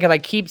something, because I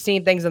keep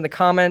seeing things in the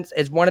comments,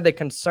 is one of the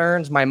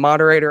concerns my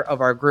moderator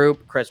of our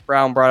group, Chris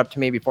Brown, brought up to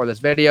me before this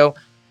video.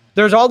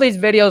 There's all these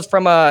videos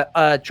from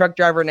a truck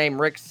driver named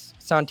Rick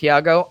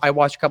Santiago. I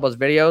watched a couple of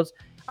his videos.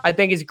 I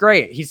think he's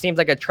great. He seems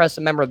like a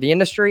trusted member of the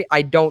industry.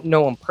 I don't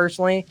know him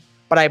personally,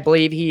 but I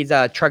believe he's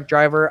a truck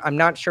driver. I'm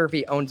not sure if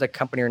he owns a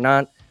company or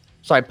not,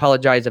 so I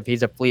apologize if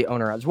he's a fleet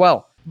owner as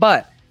well.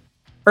 But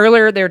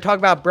earlier, they were talking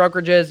about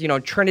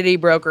brokerages, Trinity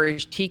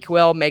Brokerage,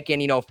 TQL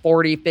making,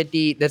 40,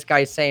 50. This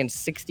guy's saying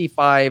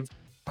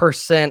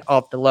 65%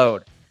 off the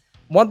load.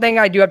 One thing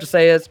I do have to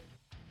say is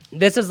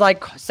this is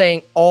like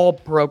saying all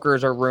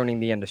brokers are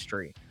ruining the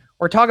industry.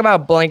 We're talking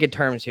about blanket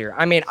terms here.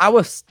 I mean, I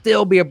would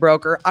still be a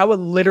broker. I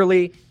would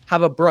literally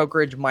have a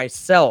brokerage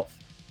myself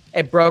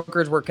if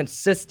brokers were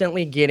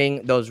consistently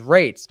getting those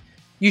rates.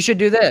 You should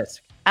do this.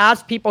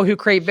 Ask people who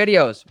create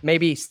videos,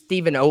 maybe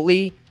Stephen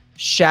Oatley,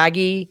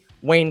 Shaggy,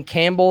 Wayne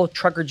Campbell,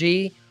 Trucker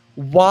G,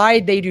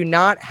 why they do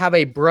not have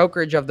a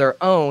brokerage of their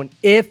own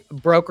if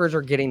brokers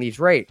are getting these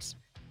rates.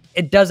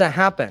 It doesn't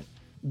happen.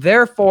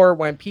 Therefore,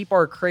 when people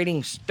are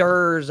creating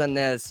stirs and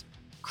this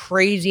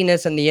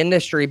craziness in the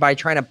industry by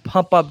trying to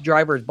pump up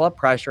drivers' blood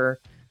pressure,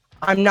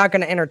 I'm not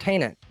going to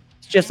entertain it.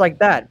 It's just like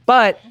that.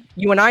 But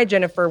you and I,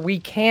 Jennifer, we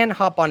can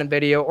hop on a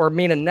video, or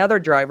me and another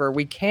driver,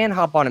 we can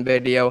hop on a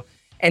video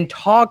and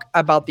talk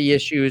about the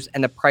issues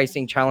and the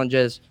pricing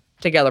challenges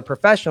together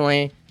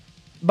professionally,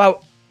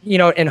 but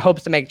in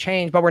hopes to make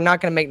change. But we're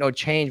not going to make no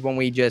change when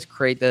we just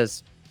create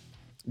this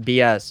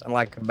BS, in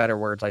lack of better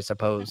words, I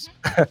suppose.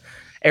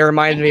 It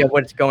reminds me of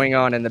what's going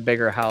on in the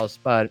bigger house.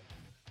 But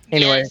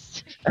anyway.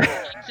 Yes.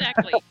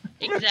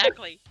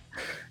 Exactly.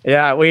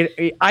 Yeah,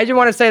 I just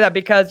want to say that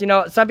because,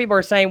 some people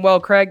are saying, well,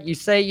 Craig, you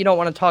say you don't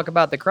want to talk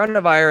about the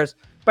coronavirus,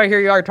 but here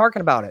you are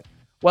talking about it.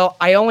 Well,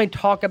 I only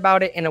talk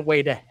about it in a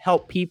way to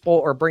help people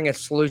or bring a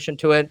solution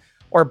to it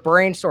or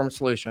brainstorm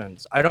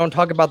solutions. I don't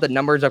talk about the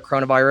numbers of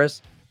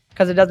coronavirus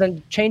because it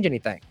doesn't change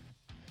anything.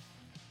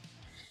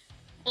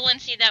 Well,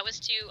 and see, that was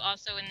too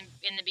also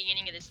in the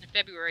beginning of this in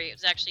February. It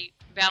was actually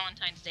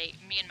Valentine's Day.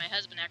 Me and my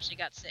husband actually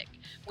got sick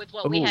with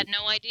what we had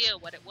no idea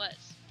what it was.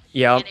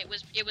 Yeah. And it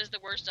was the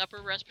worst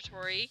upper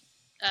respiratory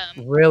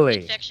really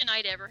infection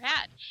I'd ever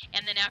had.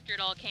 And then after it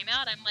all came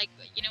out, I'm like,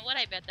 you know what?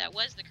 I bet that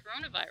was the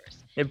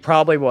coronavirus. It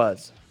probably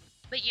was.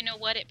 But you know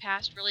what? It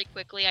passed really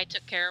quickly. I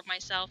took care of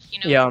myself.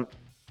 Yeah.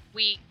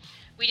 We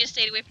just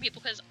stayed away from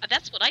people because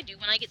that's what I do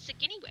when I get sick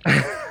anyway.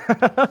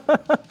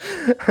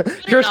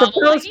 You're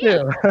supposed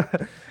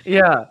to.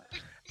 Yeah.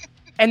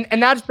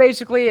 And that's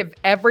basically if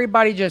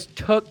everybody just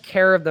took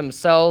care of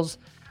themselves,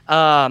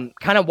 kind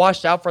of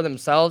watched out for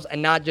themselves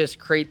and not just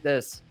create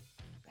this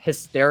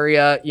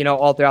hysteria,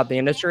 all throughout the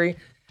industry.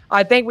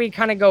 I think we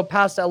kind of go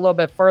past that a little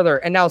bit further.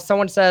 And now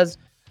someone says,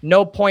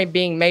 no point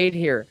being made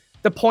here.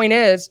 The point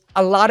is,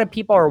 a lot of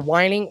people are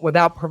whining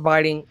without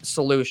providing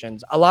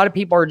solutions. A lot of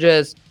people are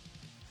just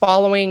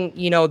following,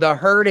 the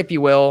herd, if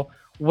you will,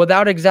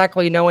 without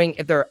exactly knowing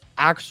if they're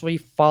actually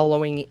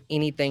following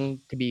anything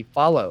to be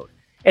followed.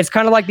 It's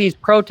kind of like these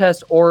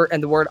protests,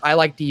 and the word I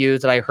like to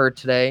use that I heard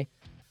today,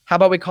 how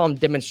about we call them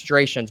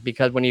demonstrations?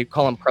 Because when you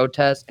call them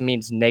protests, it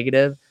means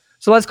negative.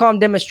 So let's call them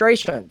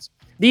demonstrations.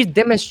 These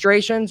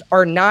demonstrations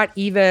are not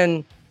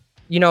even,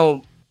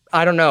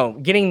 I don't know,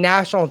 getting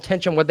national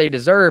attention what they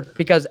deserve,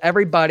 because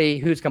everybody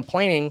who's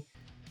complaining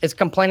is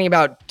complaining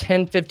about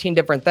 10, 15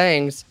 different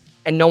things,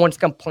 and no one's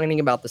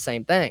complaining about the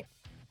same thing.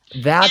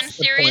 That's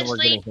the point we're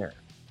getting here.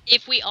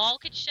 If we all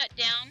could shut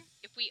down,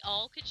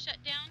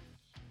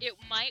 it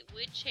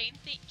would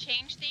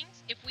change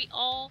things if we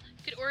all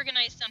could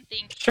organize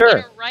something in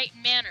a right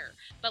manner.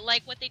 But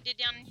like what they did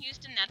down in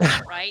Houston, that's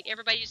not right.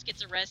 Everybody just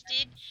gets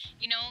arrested.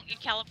 In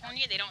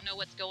California, they don't know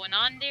what's going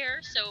on there,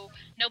 so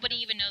nobody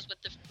even knows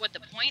what the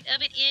point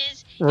of it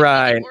is.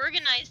 Right. If we could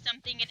organize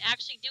something and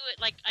actually do it,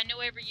 like I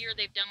know every year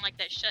they've done like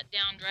that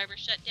driver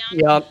shutdown.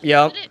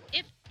 Yep.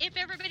 But if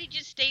everybody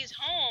just stays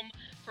home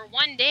for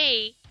one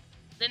day,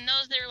 then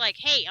those that are like,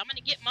 hey, I'm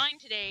gonna get mine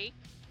today.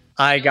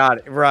 I got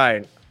it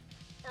right.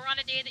 Or on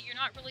a day that you're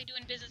not really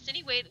doing business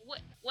anyway,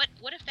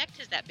 what effect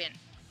has that been?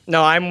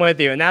 No, I'm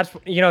with you. And that's,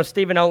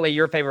 Stephen Oatley,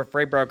 your favorite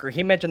freight broker,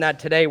 he mentioned that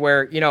today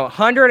where,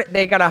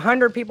 they got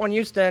 100 people in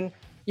Houston,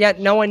 yet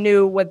no one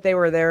knew what they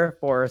were there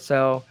for.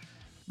 So,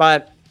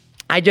 but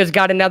I just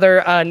got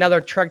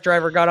another truck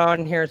driver got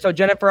on here. So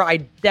Jennifer, I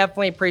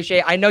definitely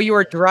appreciate, I know you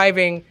were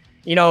driving,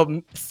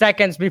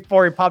 seconds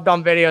before we popped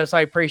on video. So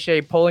I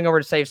appreciate pulling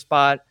over to safe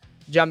spot,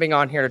 jumping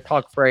on here to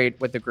talk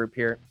freight with the group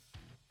here.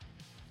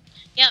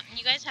 Yeah,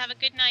 you guys have a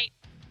good night.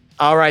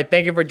 All right.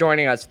 Thank you for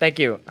joining us. Thank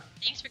you.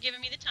 Thanks for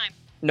giving me the time.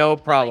 No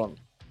problem. Bye.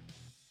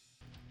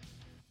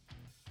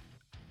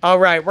 All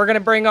right. We're going to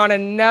bring on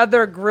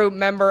another group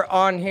member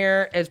on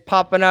here. It's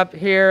popping up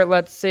here.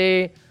 Let's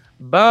see.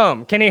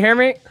 Boom. Can you hear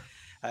me?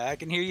 I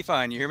can hear you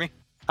fine. You hear me?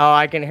 Oh,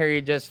 I can hear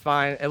you just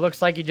fine. It looks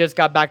like you just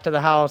got back to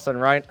the house,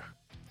 right?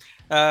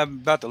 I'm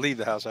about to leave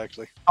the house,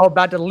 actually. Oh,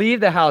 about to leave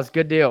the house.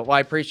 Good deal. Well,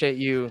 I appreciate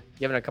you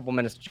giving a couple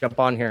minutes to jump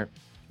on here.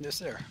 Yes,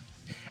 sir.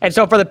 And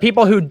so for the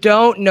people who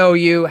don't know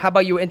you, how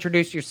about you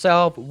introduce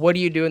yourself? What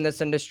do you do in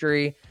this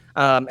industry,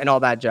 and all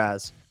that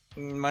jazz?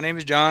 My name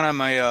is John. I'm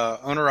a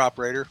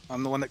owner-operator.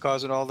 I'm the one that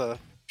causing all the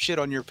shit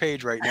on your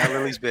page right now,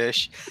 Lily's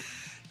Bish.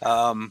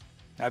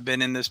 I've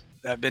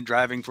been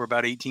driving for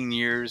about 18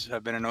 years.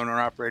 I've been an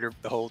owner-operator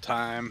the whole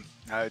time.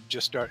 I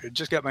just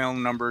got my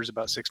own numbers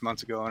about 6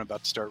 months ago and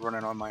about to start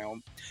running on my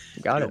own.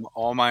 Got it.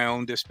 All my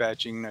own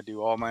dispatching. I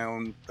do all my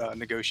own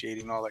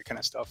negotiating, all that kind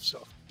of stuff.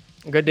 So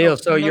good deal.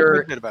 So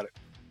you're good about it.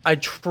 A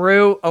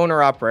true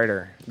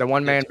owner-operator, the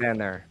one-man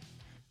band there.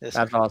 Yes,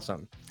 that's sir.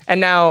 Awesome.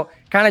 And now,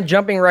 kind of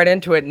jumping right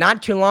into it,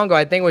 not too long ago,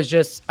 I think it was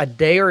just a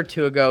day or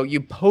two ago,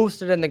 you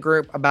posted in the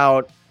group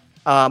about,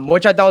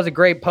 which I thought was a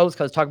great post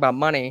because talking about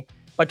money,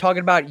 but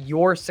talking about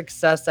your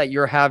success that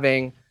you're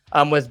having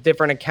with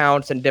different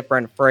accounts and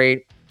different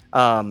freight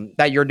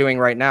that you're doing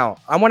right now.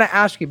 I want to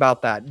ask you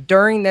about that.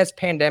 During this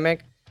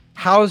pandemic,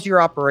 how's your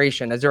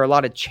operation? Is there a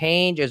lot of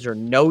change? Is there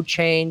no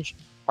change?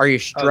 Are you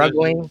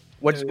struggling?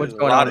 What's going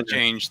on? A lot of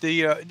change.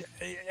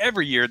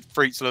 Every year,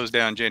 freight slows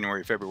down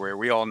January, February.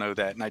 We all know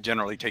that, and I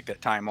generally take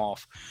that time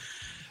off.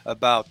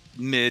 About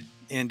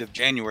end of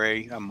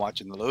January, I'm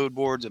watching the load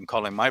boards. I'm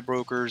calling my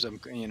brokers. I'm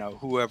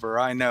whoever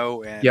I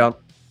know, and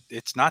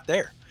it's not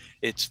there.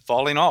 It's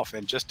falling off,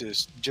 and just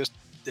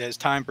as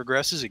time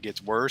progresses, it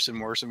gets worse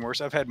and worse and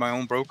worse. I've had my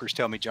own brokers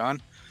tell me,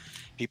 John,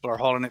 people are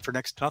hauling it for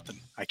next to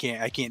nothing. I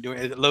can't do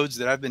it. Loads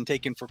that I've been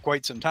taking for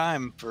quite some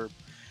time for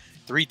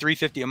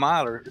 $3.50 a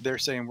mile, or they're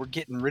saying we're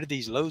getting rid of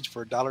these loads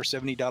for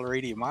 $1.70,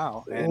 $1.80 a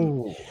mile,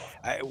 and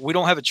we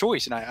don't have a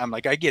choice. And I'm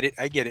like, I get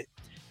it.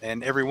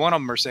 And every one of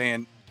them are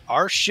saying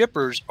our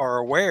shippers are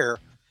aware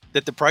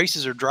that the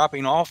prices are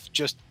dropping off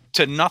just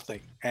to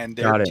nothing, and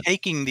they're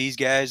taking these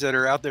guys that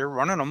are out there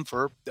running them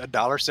for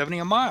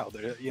 $1.70 a mile.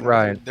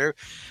 They're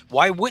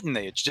why wouldn't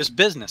they? It's just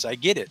business. I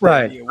get it.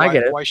 Right. I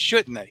get it. Why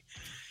shouldn't they?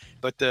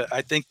 But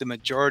I think the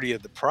majority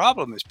of the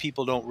problem is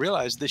people don't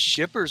realize the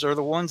shippers are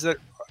the ones that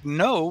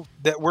know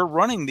that we're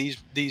running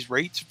these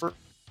rates for.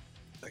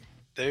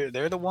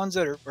 They're the ones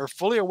that are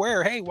fully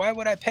aware. Hey, why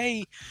would I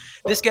pay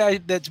this guy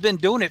that's been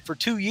doing it for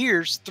 2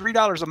 years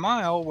 $3 a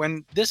mile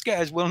when this guy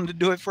is willing to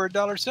do it for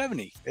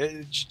 $1.70?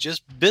 It's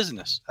just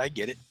business. I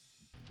get it.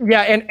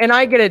 Yeah, and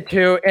I get it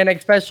too, and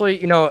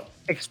especially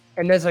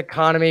in this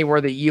economy, where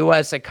the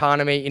U.S.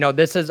 economy,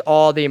 this is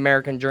all the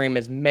American dream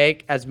is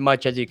make as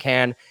much as you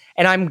can.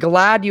 And I'm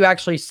glad you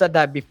actually said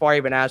that before I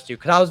even asked you,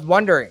 because I was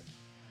wondering.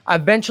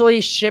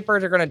 Eventually,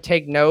 shippers are going to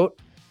take note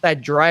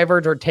that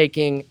drivers are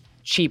taking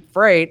cheap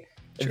freight.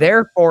 Sure.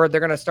 Therefore,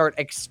 they're going to start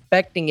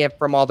expecting it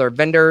from all their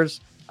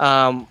vendors,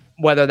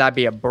 whether that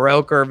be a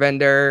broker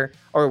vendor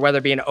or whether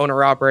it be an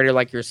owner operator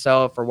like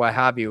yourself or what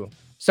have you.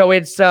 So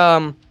it's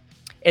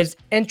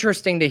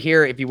interesting to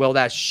hear, if you will,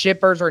 that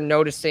shippers are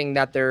noticing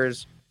that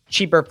there's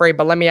cheaper freight.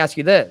 But let me ask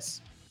you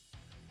this.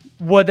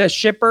 Would the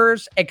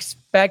shippers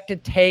expect to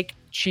take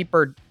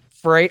cheaper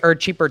freight or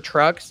cheaper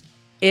trucks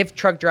if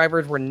truck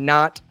drivers were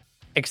not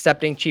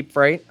accepting cheap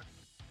freight?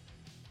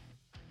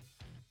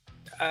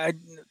 I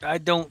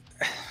don't,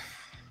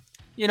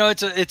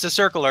 it's a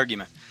circle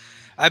argument.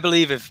 I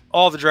believe if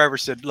all the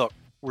drivers said, look,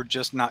 we're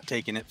just not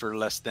taking it for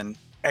less than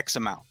X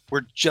amount,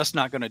 we're just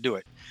not going to do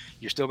it,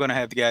 you're still going to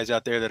have the guys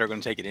out there that are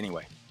going to take it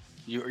anyway.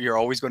 You're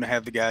always going to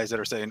have the guys that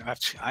are saying,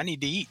 I need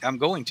to eat, I'm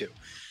going to.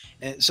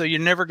 And so you're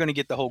never going to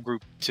get the whole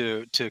group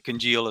to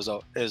congeal as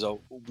a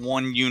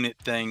one unit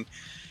thing.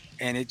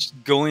 And it's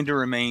going to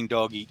remain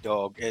dog eat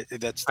dog.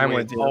 That's the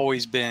way it's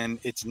always been.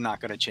 It's not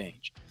going to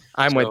change.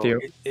 I'm with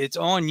you. It's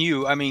on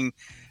you. I mean,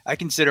 I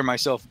consider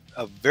myself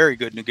a very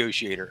good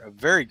negotiator,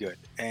 very good.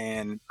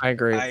 And I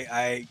agree.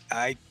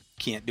 I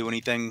can't do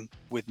anything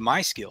with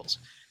my skills.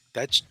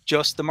 That's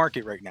just the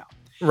market right now.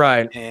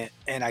 Right.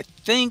 And I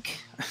think,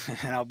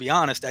 and I'll be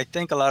honest, I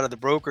think a lot of the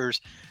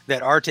brokers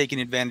that are taking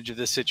advantage of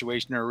this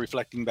situation are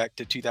reflecting back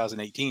to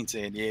 2018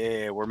 saying,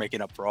 yeah, we're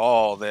making up for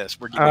all this.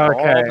 We're getting all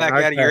back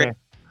out of here.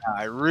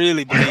 I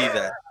really believe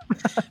that.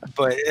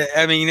 But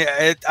I mean,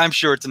 I'm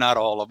sure it's not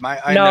all of them.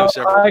 I know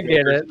several. I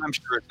get it. I'm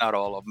sure it's not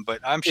all of them, but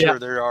I'm sure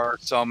there are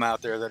some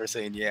out there that are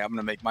saying, yeah, I'm going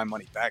to make my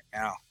money back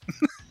now.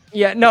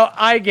 Yeah, no,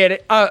 I get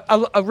it.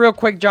 A real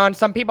quick, John,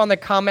 some people in the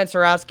comments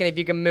are asking if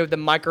you can move the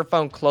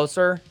microphone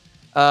closer.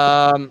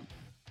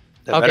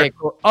 Okay,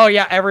 cool. Oh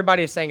yeah,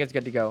 everybody's saying it's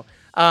good to go.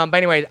 But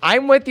anyway,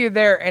 I'm with you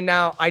there. And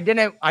now I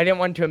didn't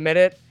want to admit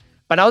it,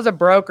 but I was a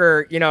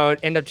broker,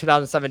 end of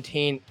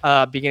 2017,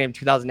 beginning of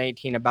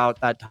 2018, about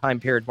that time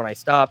period when I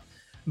stopped.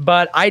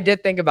 But I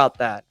did think about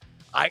that.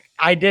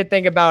 I did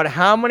think about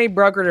how many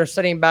brokers are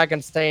sitting back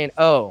and saying,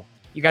 oh,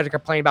 you guys are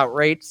complaining about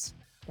rates.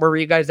 Where were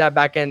you guys at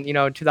back in,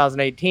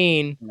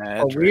 2018?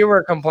 We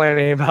were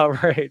complaining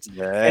about rates.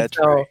 That's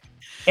right.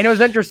 And it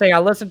was interesting. I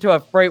listened to a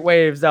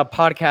FreightWaves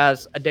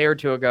podcast a day or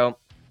two ago.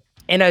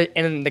 And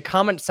in the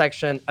comment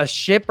section, a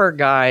shipper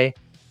guy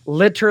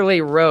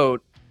literally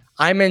wrote,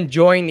 I'm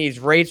enjoying these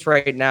rates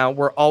right now.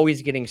 We're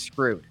always getting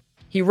screwed.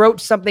 He wrote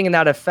something in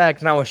that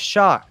effect, and I was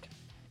shocked.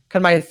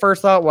 Because my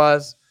first thought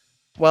was,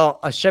 well,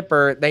 a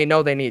shipper, they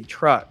know they need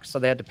trucks, so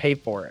they had to pay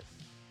for it.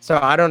 So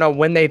I don't know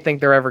when they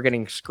think they're ever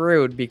getting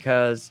screwed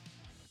because,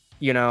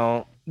 you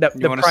want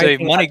to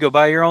save money, go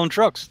buy your own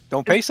trucks.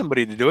 Don't pay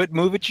somebody to do it.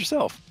 Move it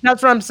yourself.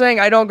 That's what I'm saying.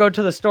 I don't go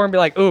to the store and be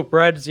like, ooh,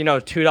 bread's,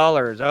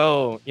 $2.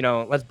 Oh,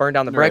 let's burn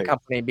down the bread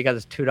company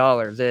because it's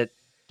 $2.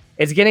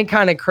 It's getting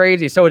kind of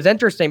crazy. So it's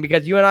interesting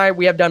because you and I,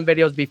 we have done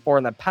videos before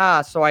in the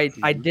past. So I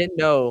didn't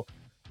know,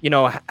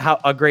 how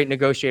a great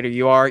negotiator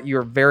you are.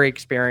 You're very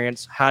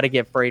experienced, how to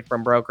get freight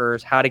from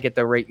brokers, how to get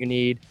the rate you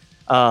need.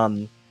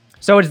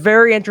 So it's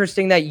very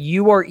interesting that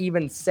you are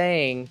even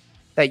saying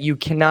that you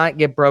cannot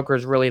get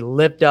brokers really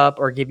lift up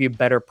or give you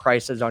better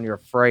prices on your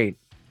freight.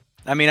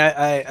 I mean,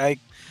 I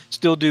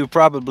still do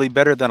probably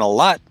better than a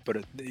lot,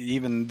 but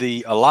even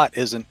a lot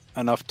isn't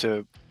enough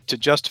to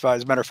justify.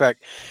 As a matter of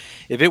fact,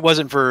 if it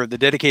wasn't for the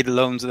dedicated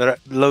loads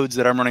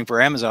that I'm running for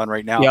Amazon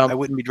right now, I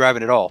wouldn't be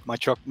driving at all. My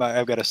truck,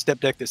 I've got a step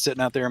deck that's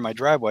sitting out there in my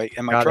driveway,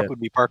 and my truck would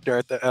be parked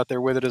out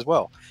there with it as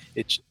well.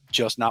 It's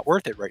just not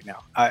worth it right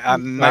now.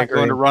 I'm not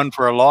going to run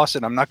for a loss,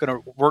 and I'm not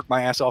going to work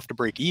my ass off to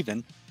break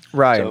even.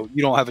 Right. So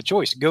you don't have a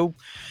choice. Go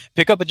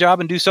pick up a job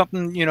and do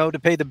something, to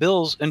pay the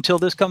bills until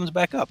this comes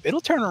back up.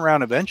 It'll turn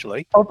around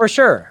eventually. Oh, for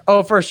sure.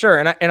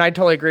 And I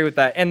totally agree with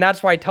that. And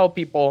that's why I tell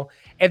people,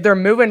 if they're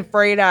moving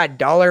freight at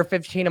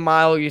 $1.15 a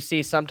mile, you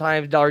see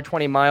sometimes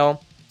 $1.20 a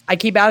mile, I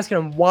keep asking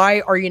them,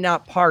 why are you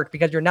not parked?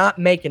 Because you're not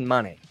making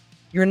money.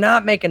 You're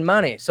not making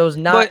money. So it's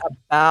not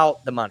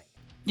about the money.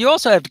 You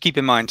also have to keep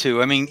in mind,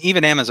 too, I mean,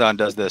 even Amazon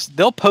does this.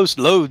 They'll post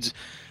loads.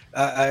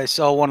 I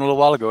saw one a little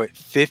while ago at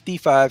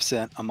 55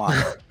 cents a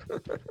mile.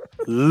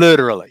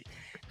 Literally.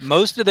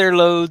 Most of their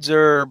loads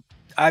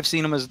I've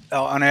seen them as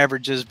on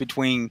averages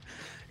between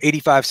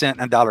 85 cents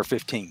and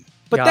 $1.15.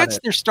 But that's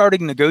their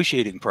starting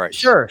negotiating price.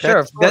 Sure.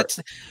 That's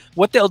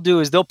what they'll do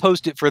is they'll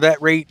post it for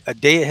that rate a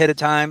day ahead of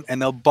time,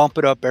 and they'll bump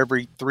it up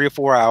every 3 or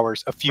 4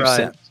 hours, a few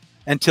cents,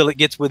 until it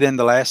gets within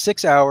the last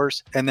 6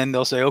 hours. And then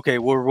they'll say, okay,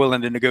 we're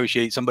willing to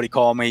negotiate. Somebody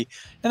call me.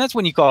 And that's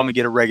when you call them and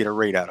get a regular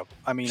rate out of them.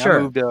 I mean,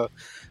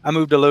 I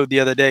moved a load the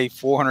other day,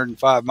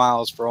 405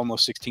 miles for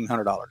almost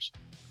 $1,600.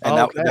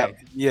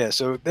 And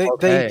so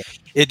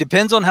it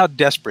depends on how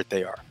desperate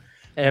they are.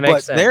 It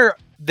makes sense.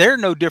 They're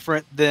no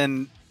different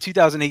than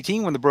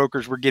 2018 when the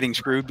brokers were getting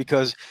screwed,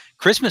 because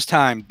Christmas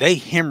time they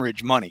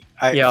hemorrhage money.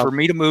 For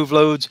me to move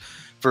loads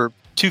for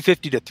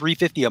 $250 to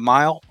 $350 a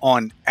mile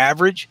on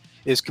average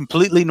is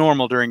completely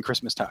normal during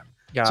Christmas time.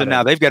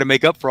 Now they've got to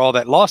make up for all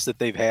that loss that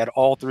they've had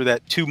all through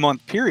that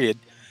 2-month period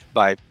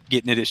by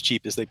getting it as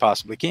cheap as they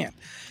possibly can.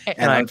 And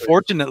And I agree.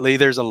 unfortunately,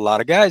 there's a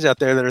lot of guys out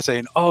there that are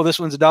saying, "Oh, this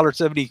one's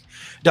 $1.70,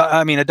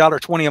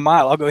 $1.20 a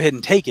mile. I'll go ahead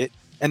and take it."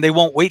 And they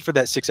won't wait for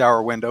that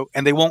 6-hour window,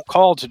 and they won't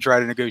call to try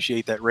to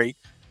negotiate that rate,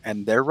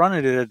 and they're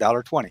running it at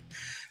 $1.20.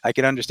 I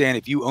can understand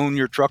if you own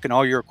your truck and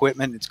all your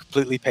equipment, it's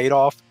completely paid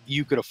off,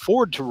 you could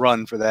afford to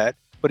run for that,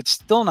 but it's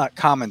still not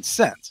common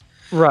sense.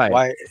 Right.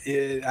 Why?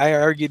 I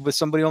argued with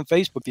somebody on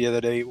Facebook the other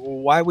day.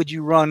 Why would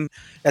you run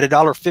at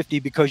 $1.50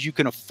 because you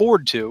can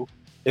afford to?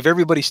 If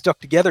everybody stuck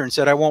together and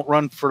said, "I won't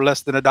run for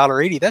less than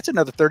 $1.80," that's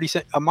another 30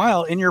 cents a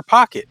mile in your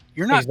pocket.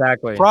 You're not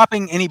Exactly.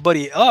 propping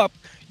anybody up.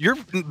 You're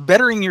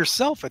bettering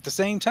yourself at the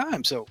same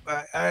time. So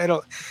I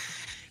don't.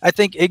 I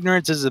think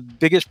ignorance is the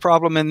biggest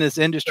problem in this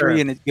industry,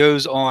 Sure. and it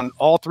goes on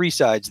all three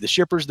sides: the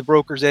shippers, the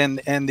brokers, and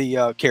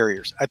the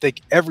carriers. I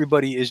think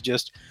everybody is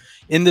just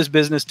in this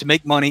business to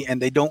make money, and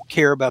they don't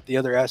care about the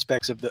other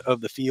aspects of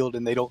the field,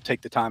 and they don't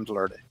take the time to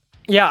learn it.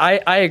 Yeah,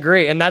 I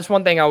agree. And that's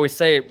one thing I always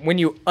say. When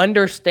you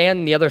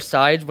understand the other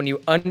sides, when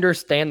you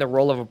understand the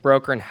role of a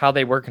broker and how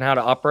they work and how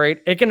to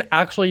operate, it can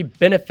actually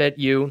benefit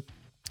you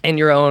in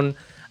your own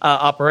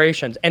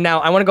operations. And now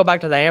I want to go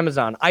back to the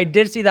Amazon. I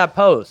did see that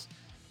post.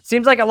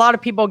 Seems like a lot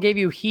of people gave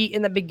you heat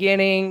in the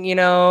beginning. It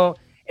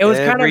was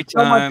kind Every of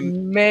so much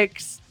time.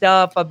 mixed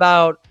stuff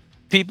about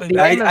People, the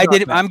I Amazon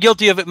did it. thing. I'm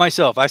guilty of it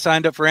myself. I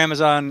signed up for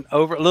Amazon a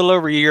little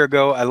over a year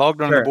ago. I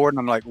logged on the Sure. board and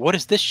I'm like, "What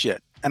is this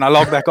shit?" And I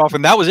logged back off,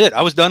 and that was it.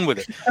 I was done with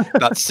it.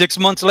 About 6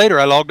 months later,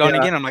 I logged on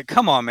Yeah. again. I'm like,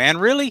 "Come on, man,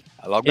 really?"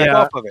 I logged back Yeah.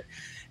 off of it,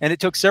 and it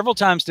took several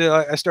times till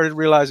I started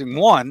realizing,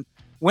 one,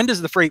 when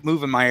does the freight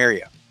move in my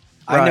area?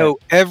 I Right. know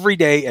every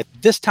day at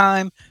this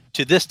time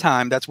to this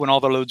time, that's when all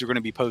the loads are going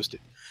to be posted.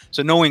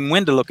 So knowing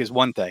when to look is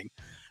one thing.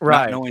 Not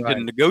Right. knowing Right.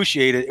 to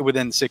negotiate it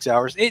within 6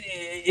 hours.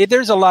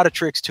 There's a lot of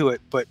tricks to it,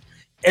 but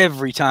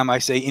every time I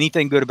say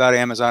anything good about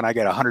Amazon, I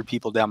get 100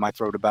 people down my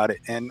throat about it,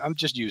 and I'm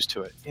just used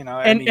to it.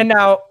 And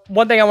now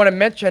one thing I want to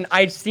mention,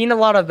 I'd seen a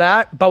lot of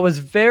that, but was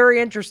very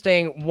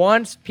interesting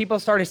once people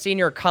started seeing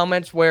your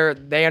comments where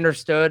they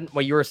understood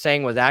what you were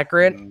saying was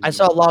accurate. I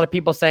saw a lot of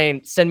people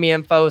saying, send me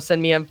info,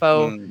 send me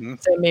Mhm.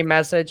 a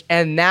message.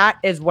 And that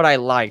is what I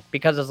like,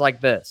 because it's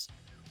like this.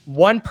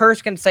 One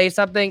person can say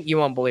something, you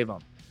won't believe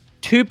them.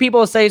 Two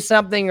people say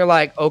something, you're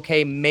like,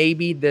 okay,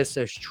 maybe this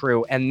is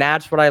true. And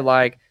that's what I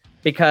like,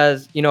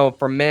 because,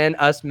 for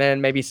us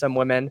men, maybe some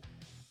women,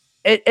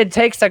 it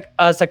takes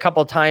us a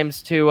couple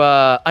times to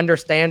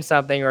understand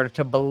something or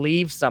to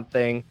believe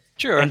something.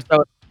 Sure. And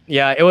so,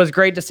 yeah, it was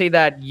great to see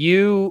that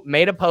you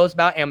made a post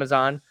about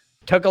Amazon,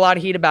 took a lot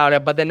of heat about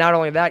it, but then not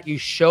only that, you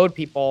showed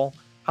people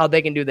how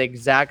they can do the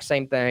exact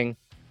same thing,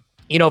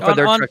 for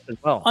their trucks as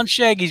well. On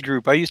Shaggy's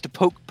group, I used to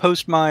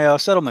post my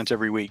settlements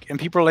every week, and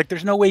people are like,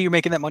 "There's no way you're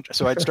making that much."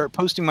 So I'd start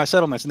posting my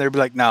settlements, and they'd be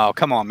like, "No,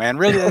 come on, man,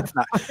 really? That's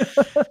not."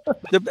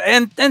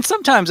 And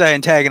sometimes I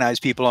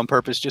antagonize people on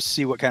purpose just to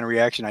see what kind of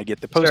reaction I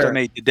get. The post I Sure.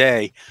 made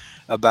today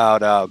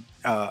about,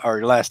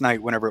 or last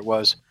night, whenever it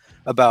was,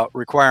 about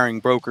requiring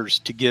brokers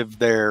to give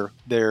their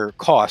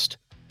cost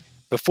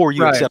before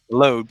you Right. accept the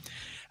load.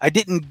 I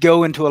didn't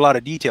go into a lot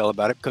of detail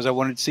about it because I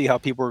wanted to see how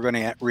people were going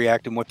to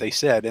react and what they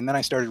said. And then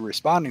I started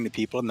responding to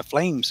people, and the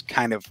flames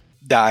kind of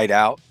died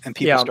out, and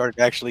people Yeah. started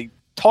actually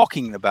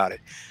talking about it.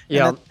 And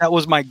Yeah. that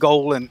was my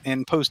goal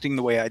in posting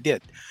the way I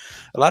did.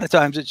 A lot of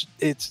times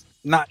it's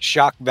not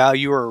shock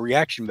value or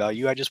reaction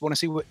value. I just want to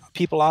see what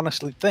people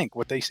honestly think,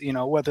 what they,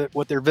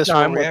 what their visceral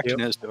I'm with reaction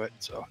you. is to it.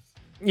 So.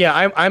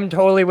 Yeah, I'm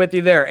totally with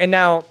you there. And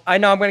now I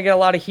know I'm going to get a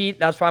lot of heat.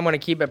 That's why I'm going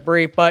to keep it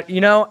brief. But,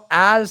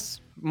 as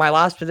my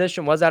last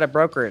position was at a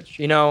brokerage,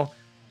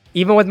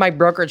 even with my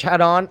brokerage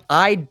hat on,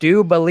 I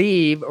do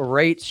believe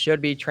rates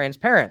should be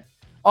transparent.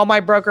 All my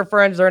broker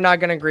friends are not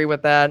going to agree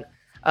with that.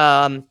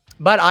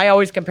 But I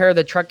always compare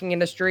the trucking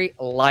industry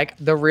like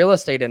the real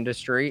estate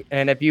industry.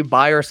 And if you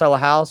buy or sell a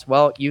house,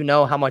 well, you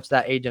know how much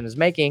that agent is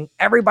making.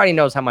 Everybody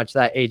knows how much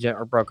that agent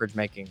or brokerage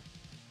making.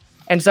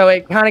 And so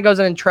it kind of goes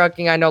in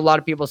trucking. I know a lot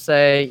of people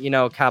say,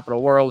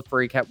 Capital World,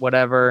 Freak,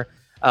 whatever.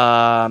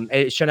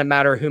 It shouldn't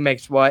matter who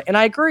makes what. And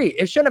I agree.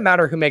 It shouldn't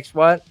matter who makes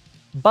what.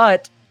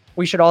 But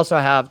we should also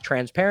have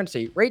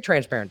transparency, rate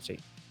transparency.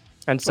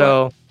 And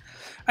so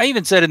I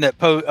even said in that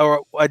post,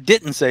 or I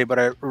didn't say, but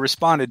I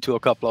responded to a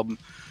couple of them.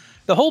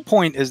 The whole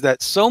point is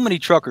that so many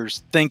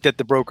truckers think that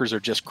the brokers are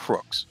just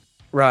crooks.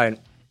 right.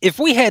 If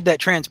we had that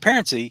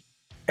transparency,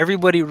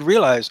 everybody would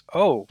realize,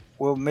 oh,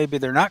 well, maybe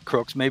they're not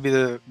crooks. Maybe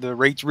the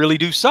rates really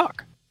do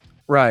suck.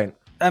 Right.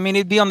 I mean,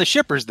 it'd be on the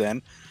shippers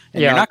then.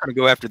 And Yeah. you're not going to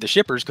go after the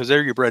shippers because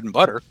they're your bread and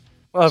butter.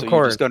 Well, of So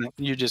course.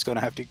 you're just gonna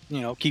have to,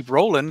 keep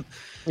rolling.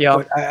 Yeah.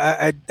 But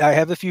I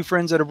have a few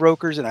friends that are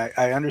brokers, and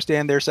I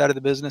understand their side of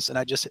the business, and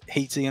I just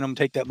hate seeing them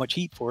take that much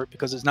heat for it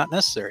because it's not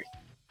necessary.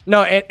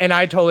 No, and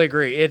I totally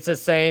agree. It's the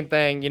same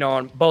thing,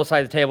 on both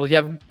sides of the table. You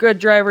have good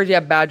drivers, you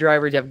have bad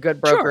drivers, you have good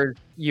Sure. brokers,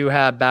 you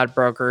have bad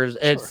brokers.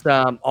 It's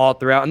all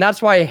throughout. And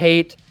that's why I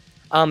hate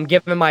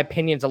giving my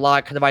opinions a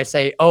lot, because if I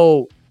say,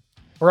 oh,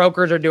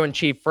 brokers are doing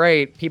cheap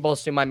freight, people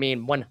assume I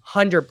mean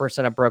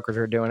 100% of brokers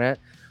are doing it.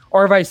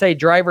 Or if I say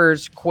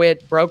drivers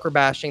quit broker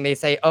bashing, they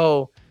say,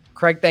 oh,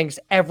 Craig thinks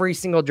every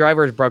single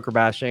driver is broker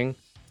bashing.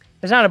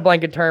 it's not a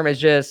blanket term. It's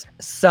just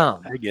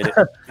some. I get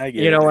it. I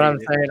get You it. know what I I'm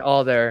get saying?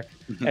 All there.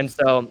 And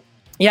so,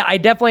 yeah, I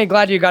definitely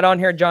glad you got on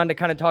here, John, to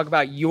kind of talk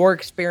about your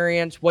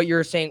experience, what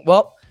you're seeing.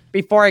 Well,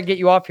 before I get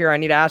you off here, I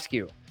need to ask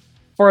you,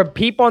 for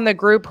people in the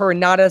group who are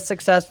not as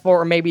successful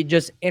or maybe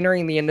just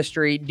entering the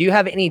industry, do you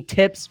have any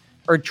tips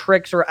or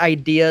tricks or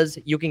ideas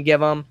you can give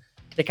them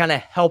to kind of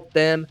help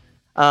them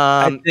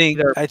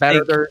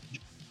better their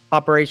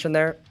operation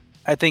there?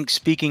 I think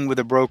speaking with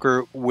a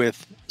broker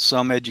with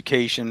some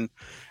education,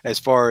 as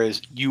far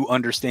as you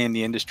understand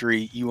the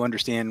industry, you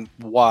understand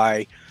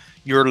why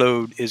your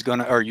load is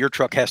or your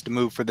truck has to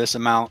move for this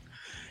amount,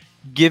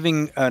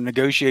 giving a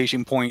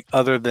negotiation point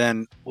other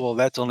than, well,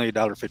 that's only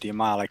 $1.50 a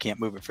mile, I can't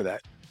move it for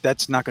that.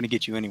 That's not going to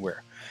get you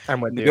anywhere. I'm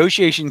with you.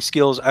 Negotiation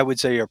skills, I would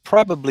say, are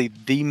probably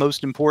the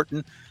most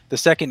important. The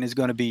second is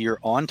going to be your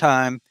on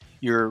time,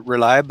 your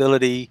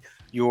reliability,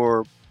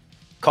 your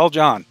call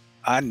John.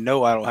 I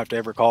know I don't have to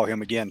ever call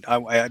him again.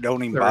 I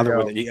don't even bother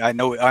with it. I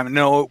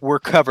know we're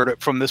covered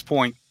from this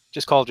point.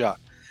 Just call John.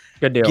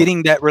 Good deal.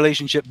 Getting that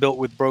relationship built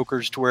with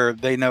brokers to where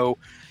they know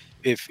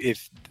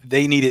if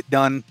they need it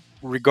done,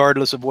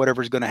 regardless of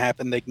whatever's going to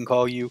happen, they can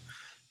call you.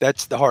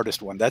 That's the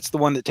hardest one. That's the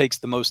one that takes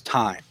the most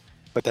time,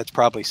 but that's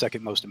probably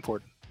second most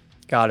important.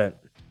 Got it.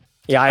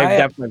 Yeah, I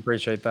definitely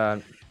appreciate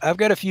that. I've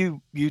got a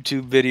few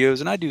YouTube videos,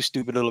 and I do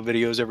stupid little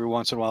videos every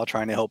once in a while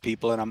trying to help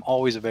people, and I'm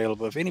always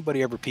available. If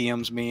anybody ever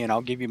PMs me, and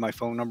I'll give you my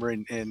phone number,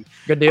 and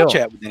good deal. I'll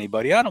chat with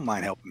anybody. I don't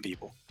mind helping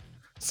people.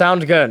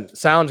 Sounds good.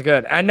 Sounds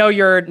good. I know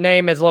your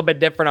name is a little bit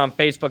different on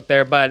Facebook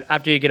there, but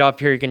after you get off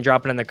here, you can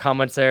drop it in the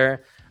comments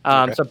there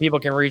so people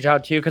can reach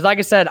out to you. Because like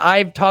I said,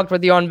 I've talked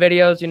with you on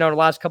videos, the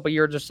last couple of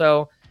years or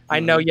so.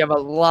 I know you have a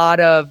lot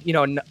of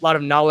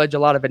knowledge, a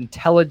lot of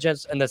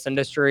intelligence in this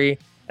industry.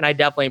 And I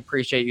definitely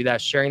appreciate you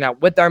sharing that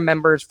with our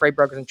members, freight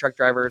brokers and truck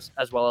drivers,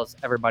 as well as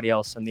everybody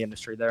else in the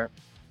industry there.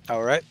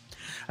 All right.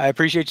 I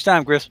appreciate your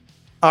time, Chris.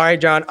 All right,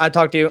 John. I'll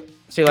talk to you.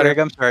 See you later. Craig,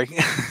 I'm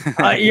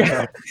sorry.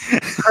 Yeah.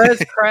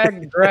 Chris,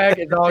 Craig, Greg,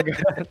 it's all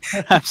good.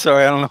 I'm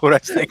sorry. I don't know what I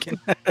was thinking.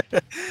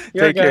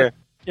 Take care.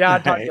 Yeah,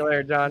 I'll talk to you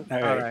later, John. All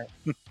right.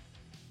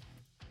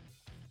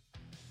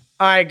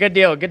 All right, good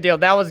deal. Good deal.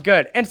 That was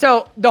good. And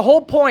so the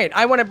whole point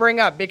I want to bring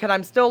up, because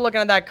I'm still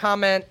looking at that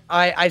comment.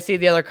 I see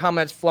the other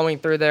comments flowing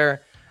through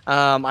there.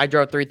 I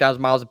drove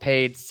 3,000 miles of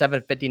paid,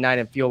 $7.59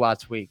 in fuel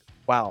last week.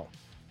 Wow.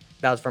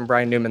 That was from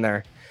Brian Newman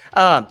there.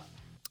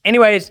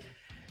 Anyways,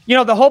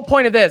 the whole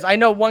point of this, I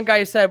know one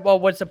guy said, well,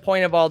 what's the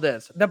point of all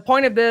this? The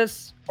point of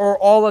this, or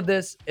all of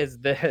this, is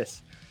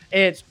this.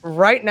 It's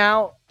right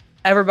now,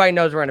 everybody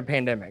knows we're in a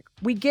pandemic.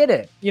 We get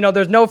it.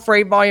 There's no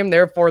freight volume,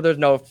 therefore there's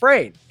no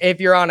freight.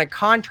 If you're on a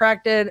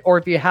contracted, or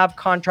if you have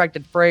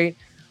contracted freight,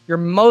 you're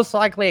most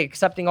likely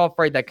accepting all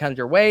freight that comes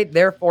your way.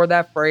 Therefore,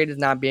 that freight is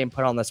not being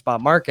put on the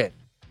spot market.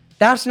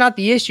 That's not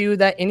the issue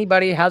that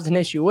anybody has an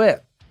issue with.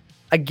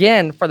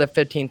 Again, for the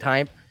 15th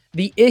time,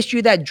 the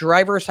issue that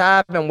drivers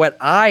have, and what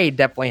I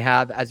definitely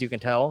have, as you can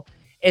tell,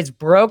 is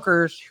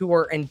brokers who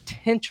are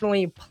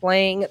intentionally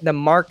playing the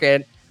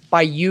market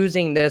by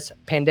using this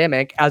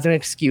pandemic as an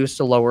excuse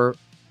to lower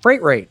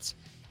freight rates.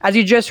 As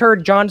you just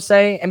heard John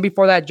say, and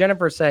before that,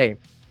 Jennifer say,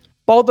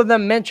 both of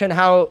them mention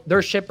how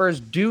their shippers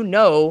do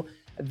know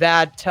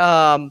that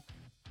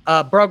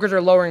brokers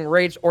are lowering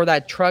rates, or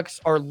that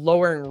trucks are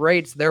lowering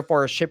rates,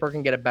 therefore a shipper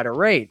can get a better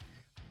rate.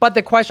 But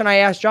the question I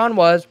asked John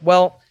was,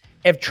 well,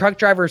 if truck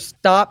drivers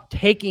stop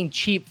taking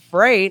cheap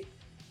freight,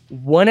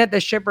 wouldn't the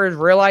shippers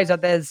realize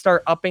that they'd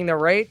start upping their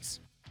rates?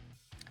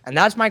 And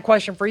that's my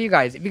question for you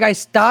guys. If you guys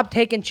stop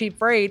taking cheap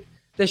freight,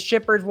 the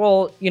shippers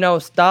will,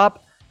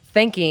 stop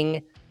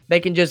thinking they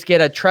can just get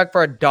a truck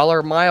for $1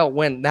 a mile,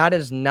 when that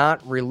is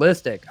not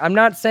realistic. I'm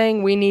not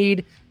saying we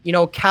need,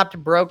 capped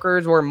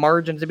brokers or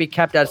margins to be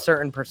kept at a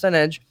certain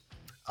percentage.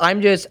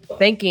 I'm just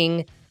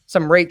thinking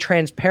some rate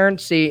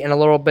transparency and a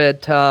little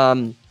bit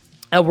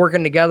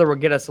working together will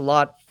get us a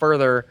lot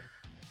further,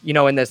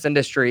 in this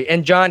industry.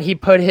 And John, he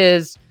put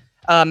his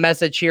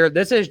message here.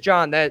 This is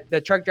John.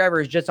 The truck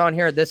driver is just on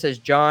here. This is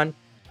John.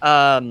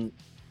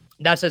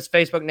 That's his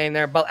Facebook name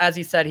there. But as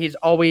he said, he's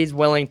always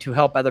willing to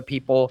help other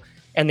people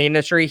in the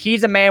industry.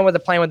 He's a man with a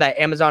plan with that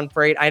Amazon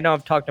freight. I know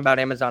I've talked about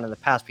Amazon in the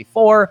past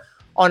before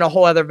on a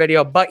whole other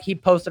video, but he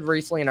posted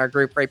recently in our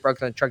group, Freight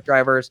Brokers and Truck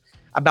Drivers,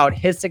 about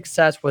his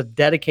success with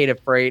dedicated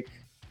freight.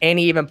 And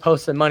he even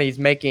posted money he's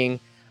making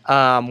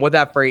with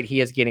that freight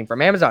he is getting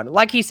from Amazon.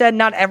 Like he said,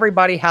 not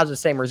everybody has the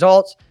same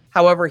results.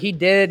 However, he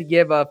did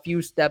give a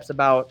few steps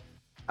about,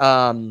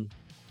 how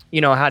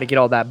to get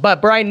all that.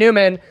 But Brian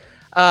Newman,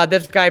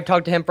 this guy, I've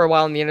talked to him for a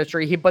while in the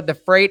industry. He put the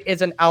freight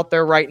isn't out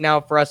there right now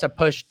for us to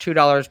push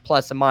 $2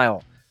 plus a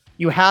mile.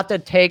 You have to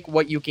take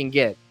what you can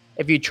get.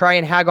 If you try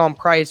and haggle on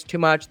price too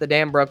much, the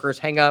damn brokers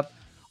hang up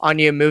on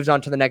you and moves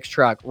on to the next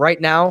truck. Right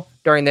now,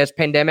 during this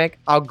pandemic,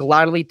 I'll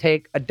gladly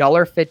take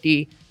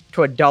 $1.50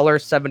 to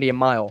 $1.70 a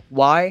mile.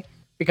 Why?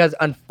 Because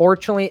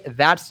unfortunately,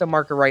 that's the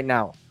market right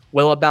now.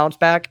 Will it bounce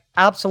back?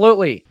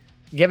 Absolutely.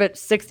 Give it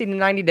 60 to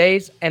 90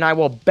 days, and I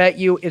will bet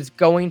you it's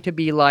going to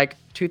be like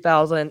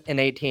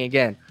 2018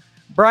 again.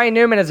 Brian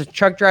Newman is a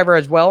truck driver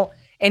as well,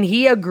 And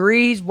he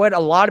agrees what a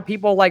lot of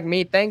people like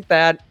me think,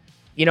 that,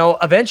 you know,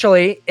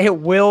 eventually it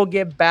will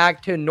get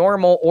back to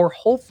normal, or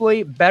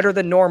hopefully better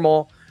than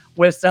normal,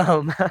 with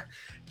some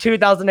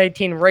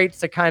 2018 rates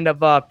to kind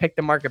of pick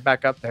the market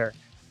back up there.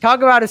 Talk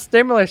about a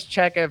stimulus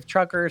check if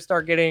truckers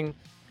start getting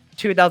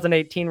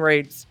 2018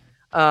 rates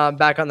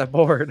back on the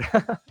board.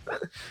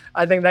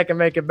 I think that can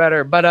make it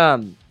better.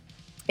 But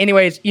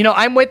anyways, you know,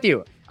 I'm with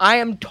you. I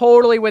am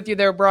totally with you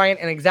there, Brian,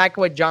 and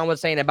exactly what John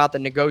was saying about the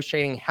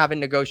negotiating, having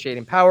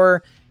negotiating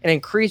power, and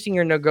increasing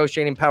your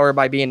negotiating power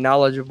by being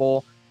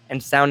knowledgeable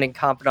and sounding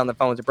confident on the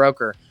phone with a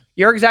broker.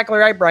 You're exactly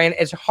right, Brian.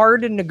 It's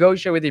hard to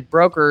negotiate with these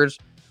brokers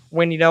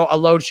when, you know, a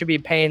load should be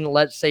paying,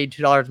 let's say,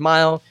 $2 a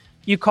mile.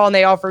 You call and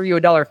they offer you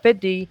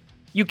 $1.50.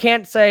 You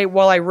can't say,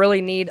 well, I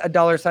really need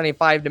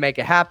 $1.75 to make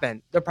it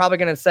happen. They're probably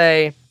going to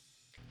say,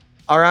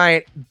 all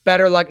right,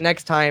 better luck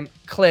next time.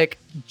 Click,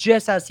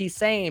 just as he's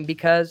saying,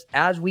 because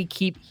as we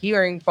keep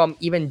hearing from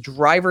even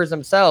drivers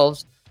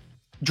themselves,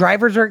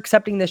 drivers are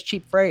accepting this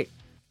cheap freight.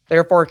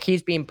 Therefore, it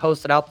keeps being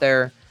posted out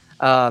there.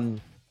 And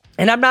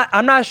I'm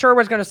not sure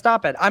what's going to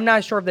stop it. I'm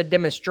not sure if the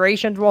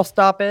demonstrations will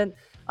stop it.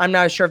 I'm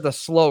not sure if the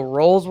slow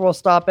rolls will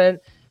stop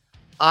it.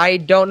 I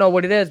don't know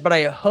what it is, but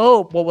I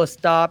hope what will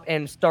stop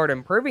and start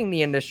improving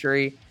the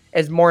industry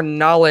is more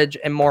knowledge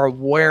and more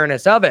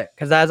awareness of it.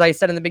 Because as I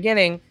said in the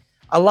beginning,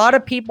 a lot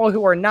of people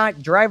who are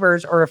not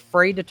drivers are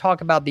afraid to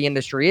talk about the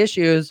industry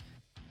issues.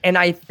 And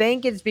I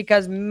think it's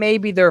because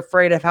maybe they're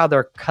afraid of how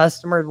their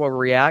customers will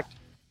react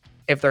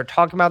if they're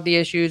talking about the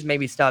issues,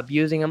 maybe stop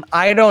using them.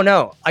 I don't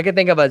know. I could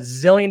think of a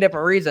zillion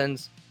different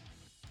reasons,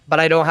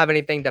 but I don't have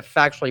anything to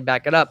factually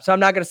back it up. So I'm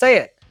not going to say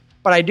it.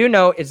 But I do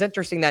know it's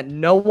interesting that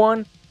no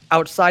one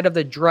outside of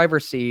the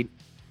driver's seat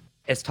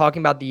is talking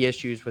about the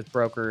issues with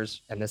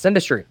brokers in this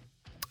industry.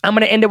 I'm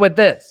going to end it with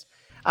this.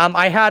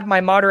 I had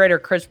my moderator,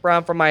 Chris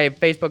Brown, from my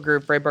Facebook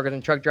group, Freight Brokers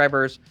and Truck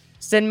Drivers,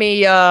 send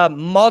me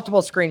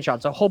multiple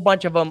screenshots, a whole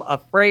bunch of them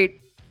of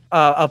freight,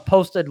 of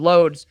posted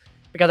loads,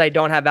 because I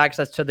don't have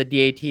access to the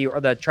DAT or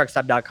the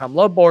truckstop.com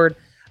load board.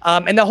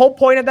 And the whole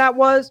point of that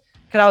was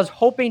because I was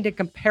hoping to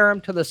compare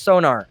them to the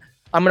Sonar.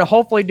 I'm going to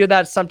hopefully do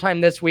that sometime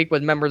this week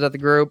with members of the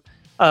group,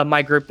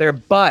 my group there.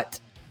 But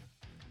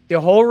the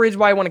whole reason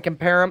why I want to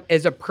compare them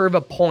is to prove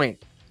a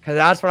point, because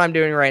that's what I'm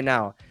doing right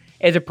now,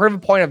 is to prove a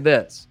point of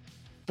this.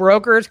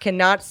 Brokers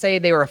cannot say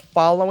they are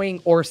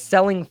following or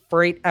selling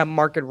freight at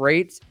market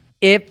rates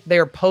if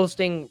they're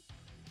posting,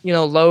 you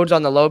know, loads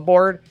on the load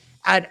board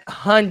at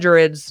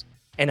hundreds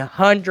and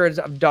hundreds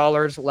of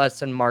dollars less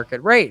than market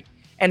rate.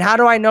 And how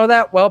do I know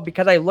that? Well,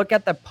 because I look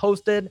at the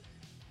posted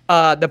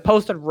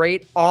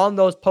rate on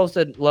those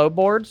posted load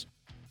boards,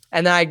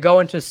 and then I go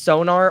into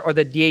Sonar or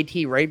the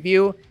DAT rate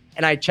view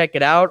and I check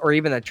it out, or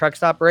even the truck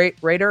stop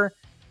rater,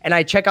 and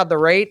I check out the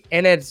rate,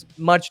 and it's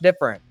much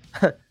different.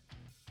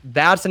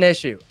 That's an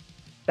issue.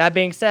 That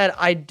being said,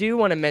 I do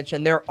want to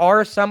mention there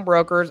are some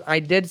brokers.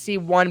 I did see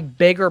one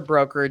bigger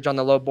brokerage on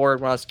the load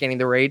board when I was scanning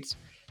the rates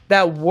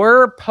that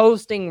were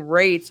posting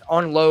rates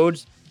on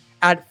loads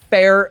at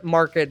fair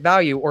market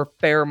value or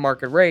fair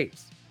market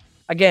rates.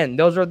 Again,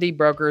 those are the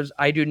brokers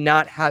I do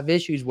not have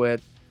issues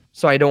with,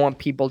 so I don't want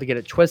people to get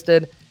it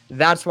twisted.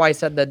 That's why I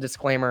said the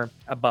disclaimer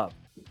above.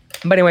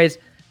 But anyways,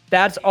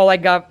 that's all I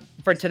got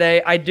for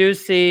today. I do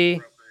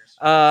see...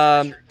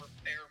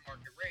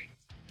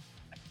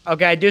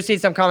 Okay, I do see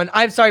some comments.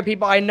 I'm sorry,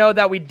 people. I know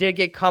that we did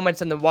get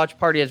comments in the watch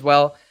party as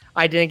well.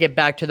 I didn't get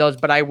back to those,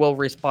 but I will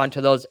respond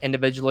to those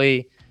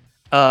individually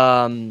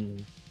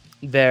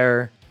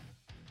there.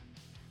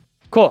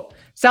 Cool.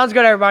 Sounds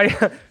good, everybody.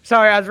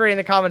 Sorry, I was reading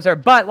the comments there.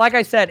 But like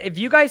I said, if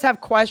you guys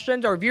have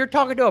questions, or if you're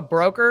talking to a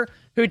broker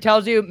who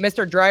tells you,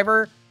 Mr.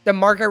 Driver, the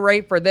market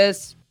rate for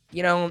this,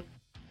 you know,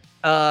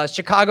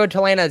 Chicago to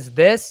Atlanta is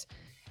this,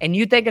 and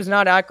you think it's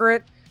not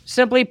accurate,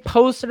 simply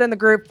post it in the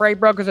group, Freight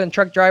Brokers and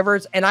Truck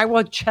Drivers, and I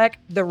will check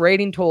the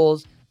rating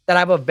tools that I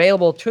have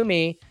available to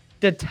me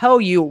to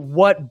tell you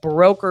what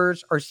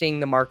brokers are seeing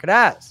the market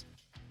as.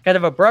 Because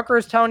if a broker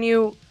is telling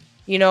you,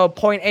 you know,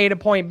 point A to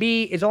point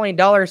B is only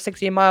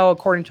 $1.60 a mile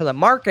according to the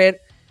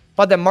market,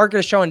 but the market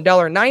is showing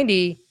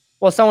 $1.90,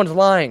 well, someone's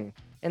lying,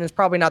 and it's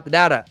probably not the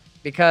data,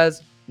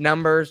 because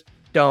numbers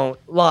don't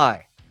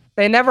lie.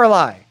 They never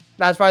lie.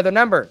 That's why they're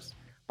numbers.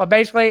 But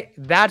basically,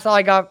 that's all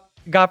I got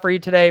for you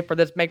today for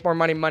this Make More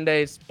Money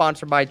Mondays,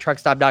 sponsored by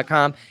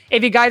truckstop.com.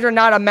 If you guys are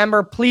not a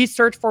member, please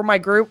search for my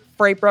group,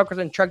 Freight Brokers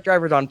and Truck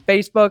Drivers, on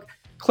Facebook.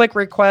 Click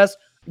request,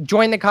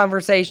 join the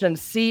conversation, and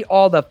see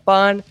all the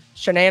fun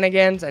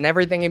shenanigans and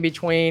everything in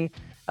between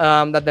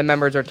that the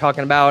members are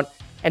talking about.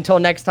 Until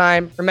next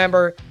time,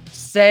 remember,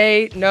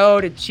 say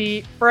no to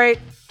cheap freight,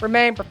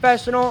 remain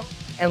professional,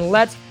 and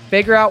let's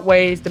figure out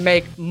ways to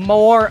make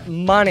more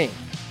money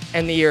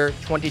in the year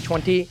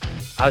 2020.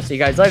 I'll see you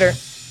guys later.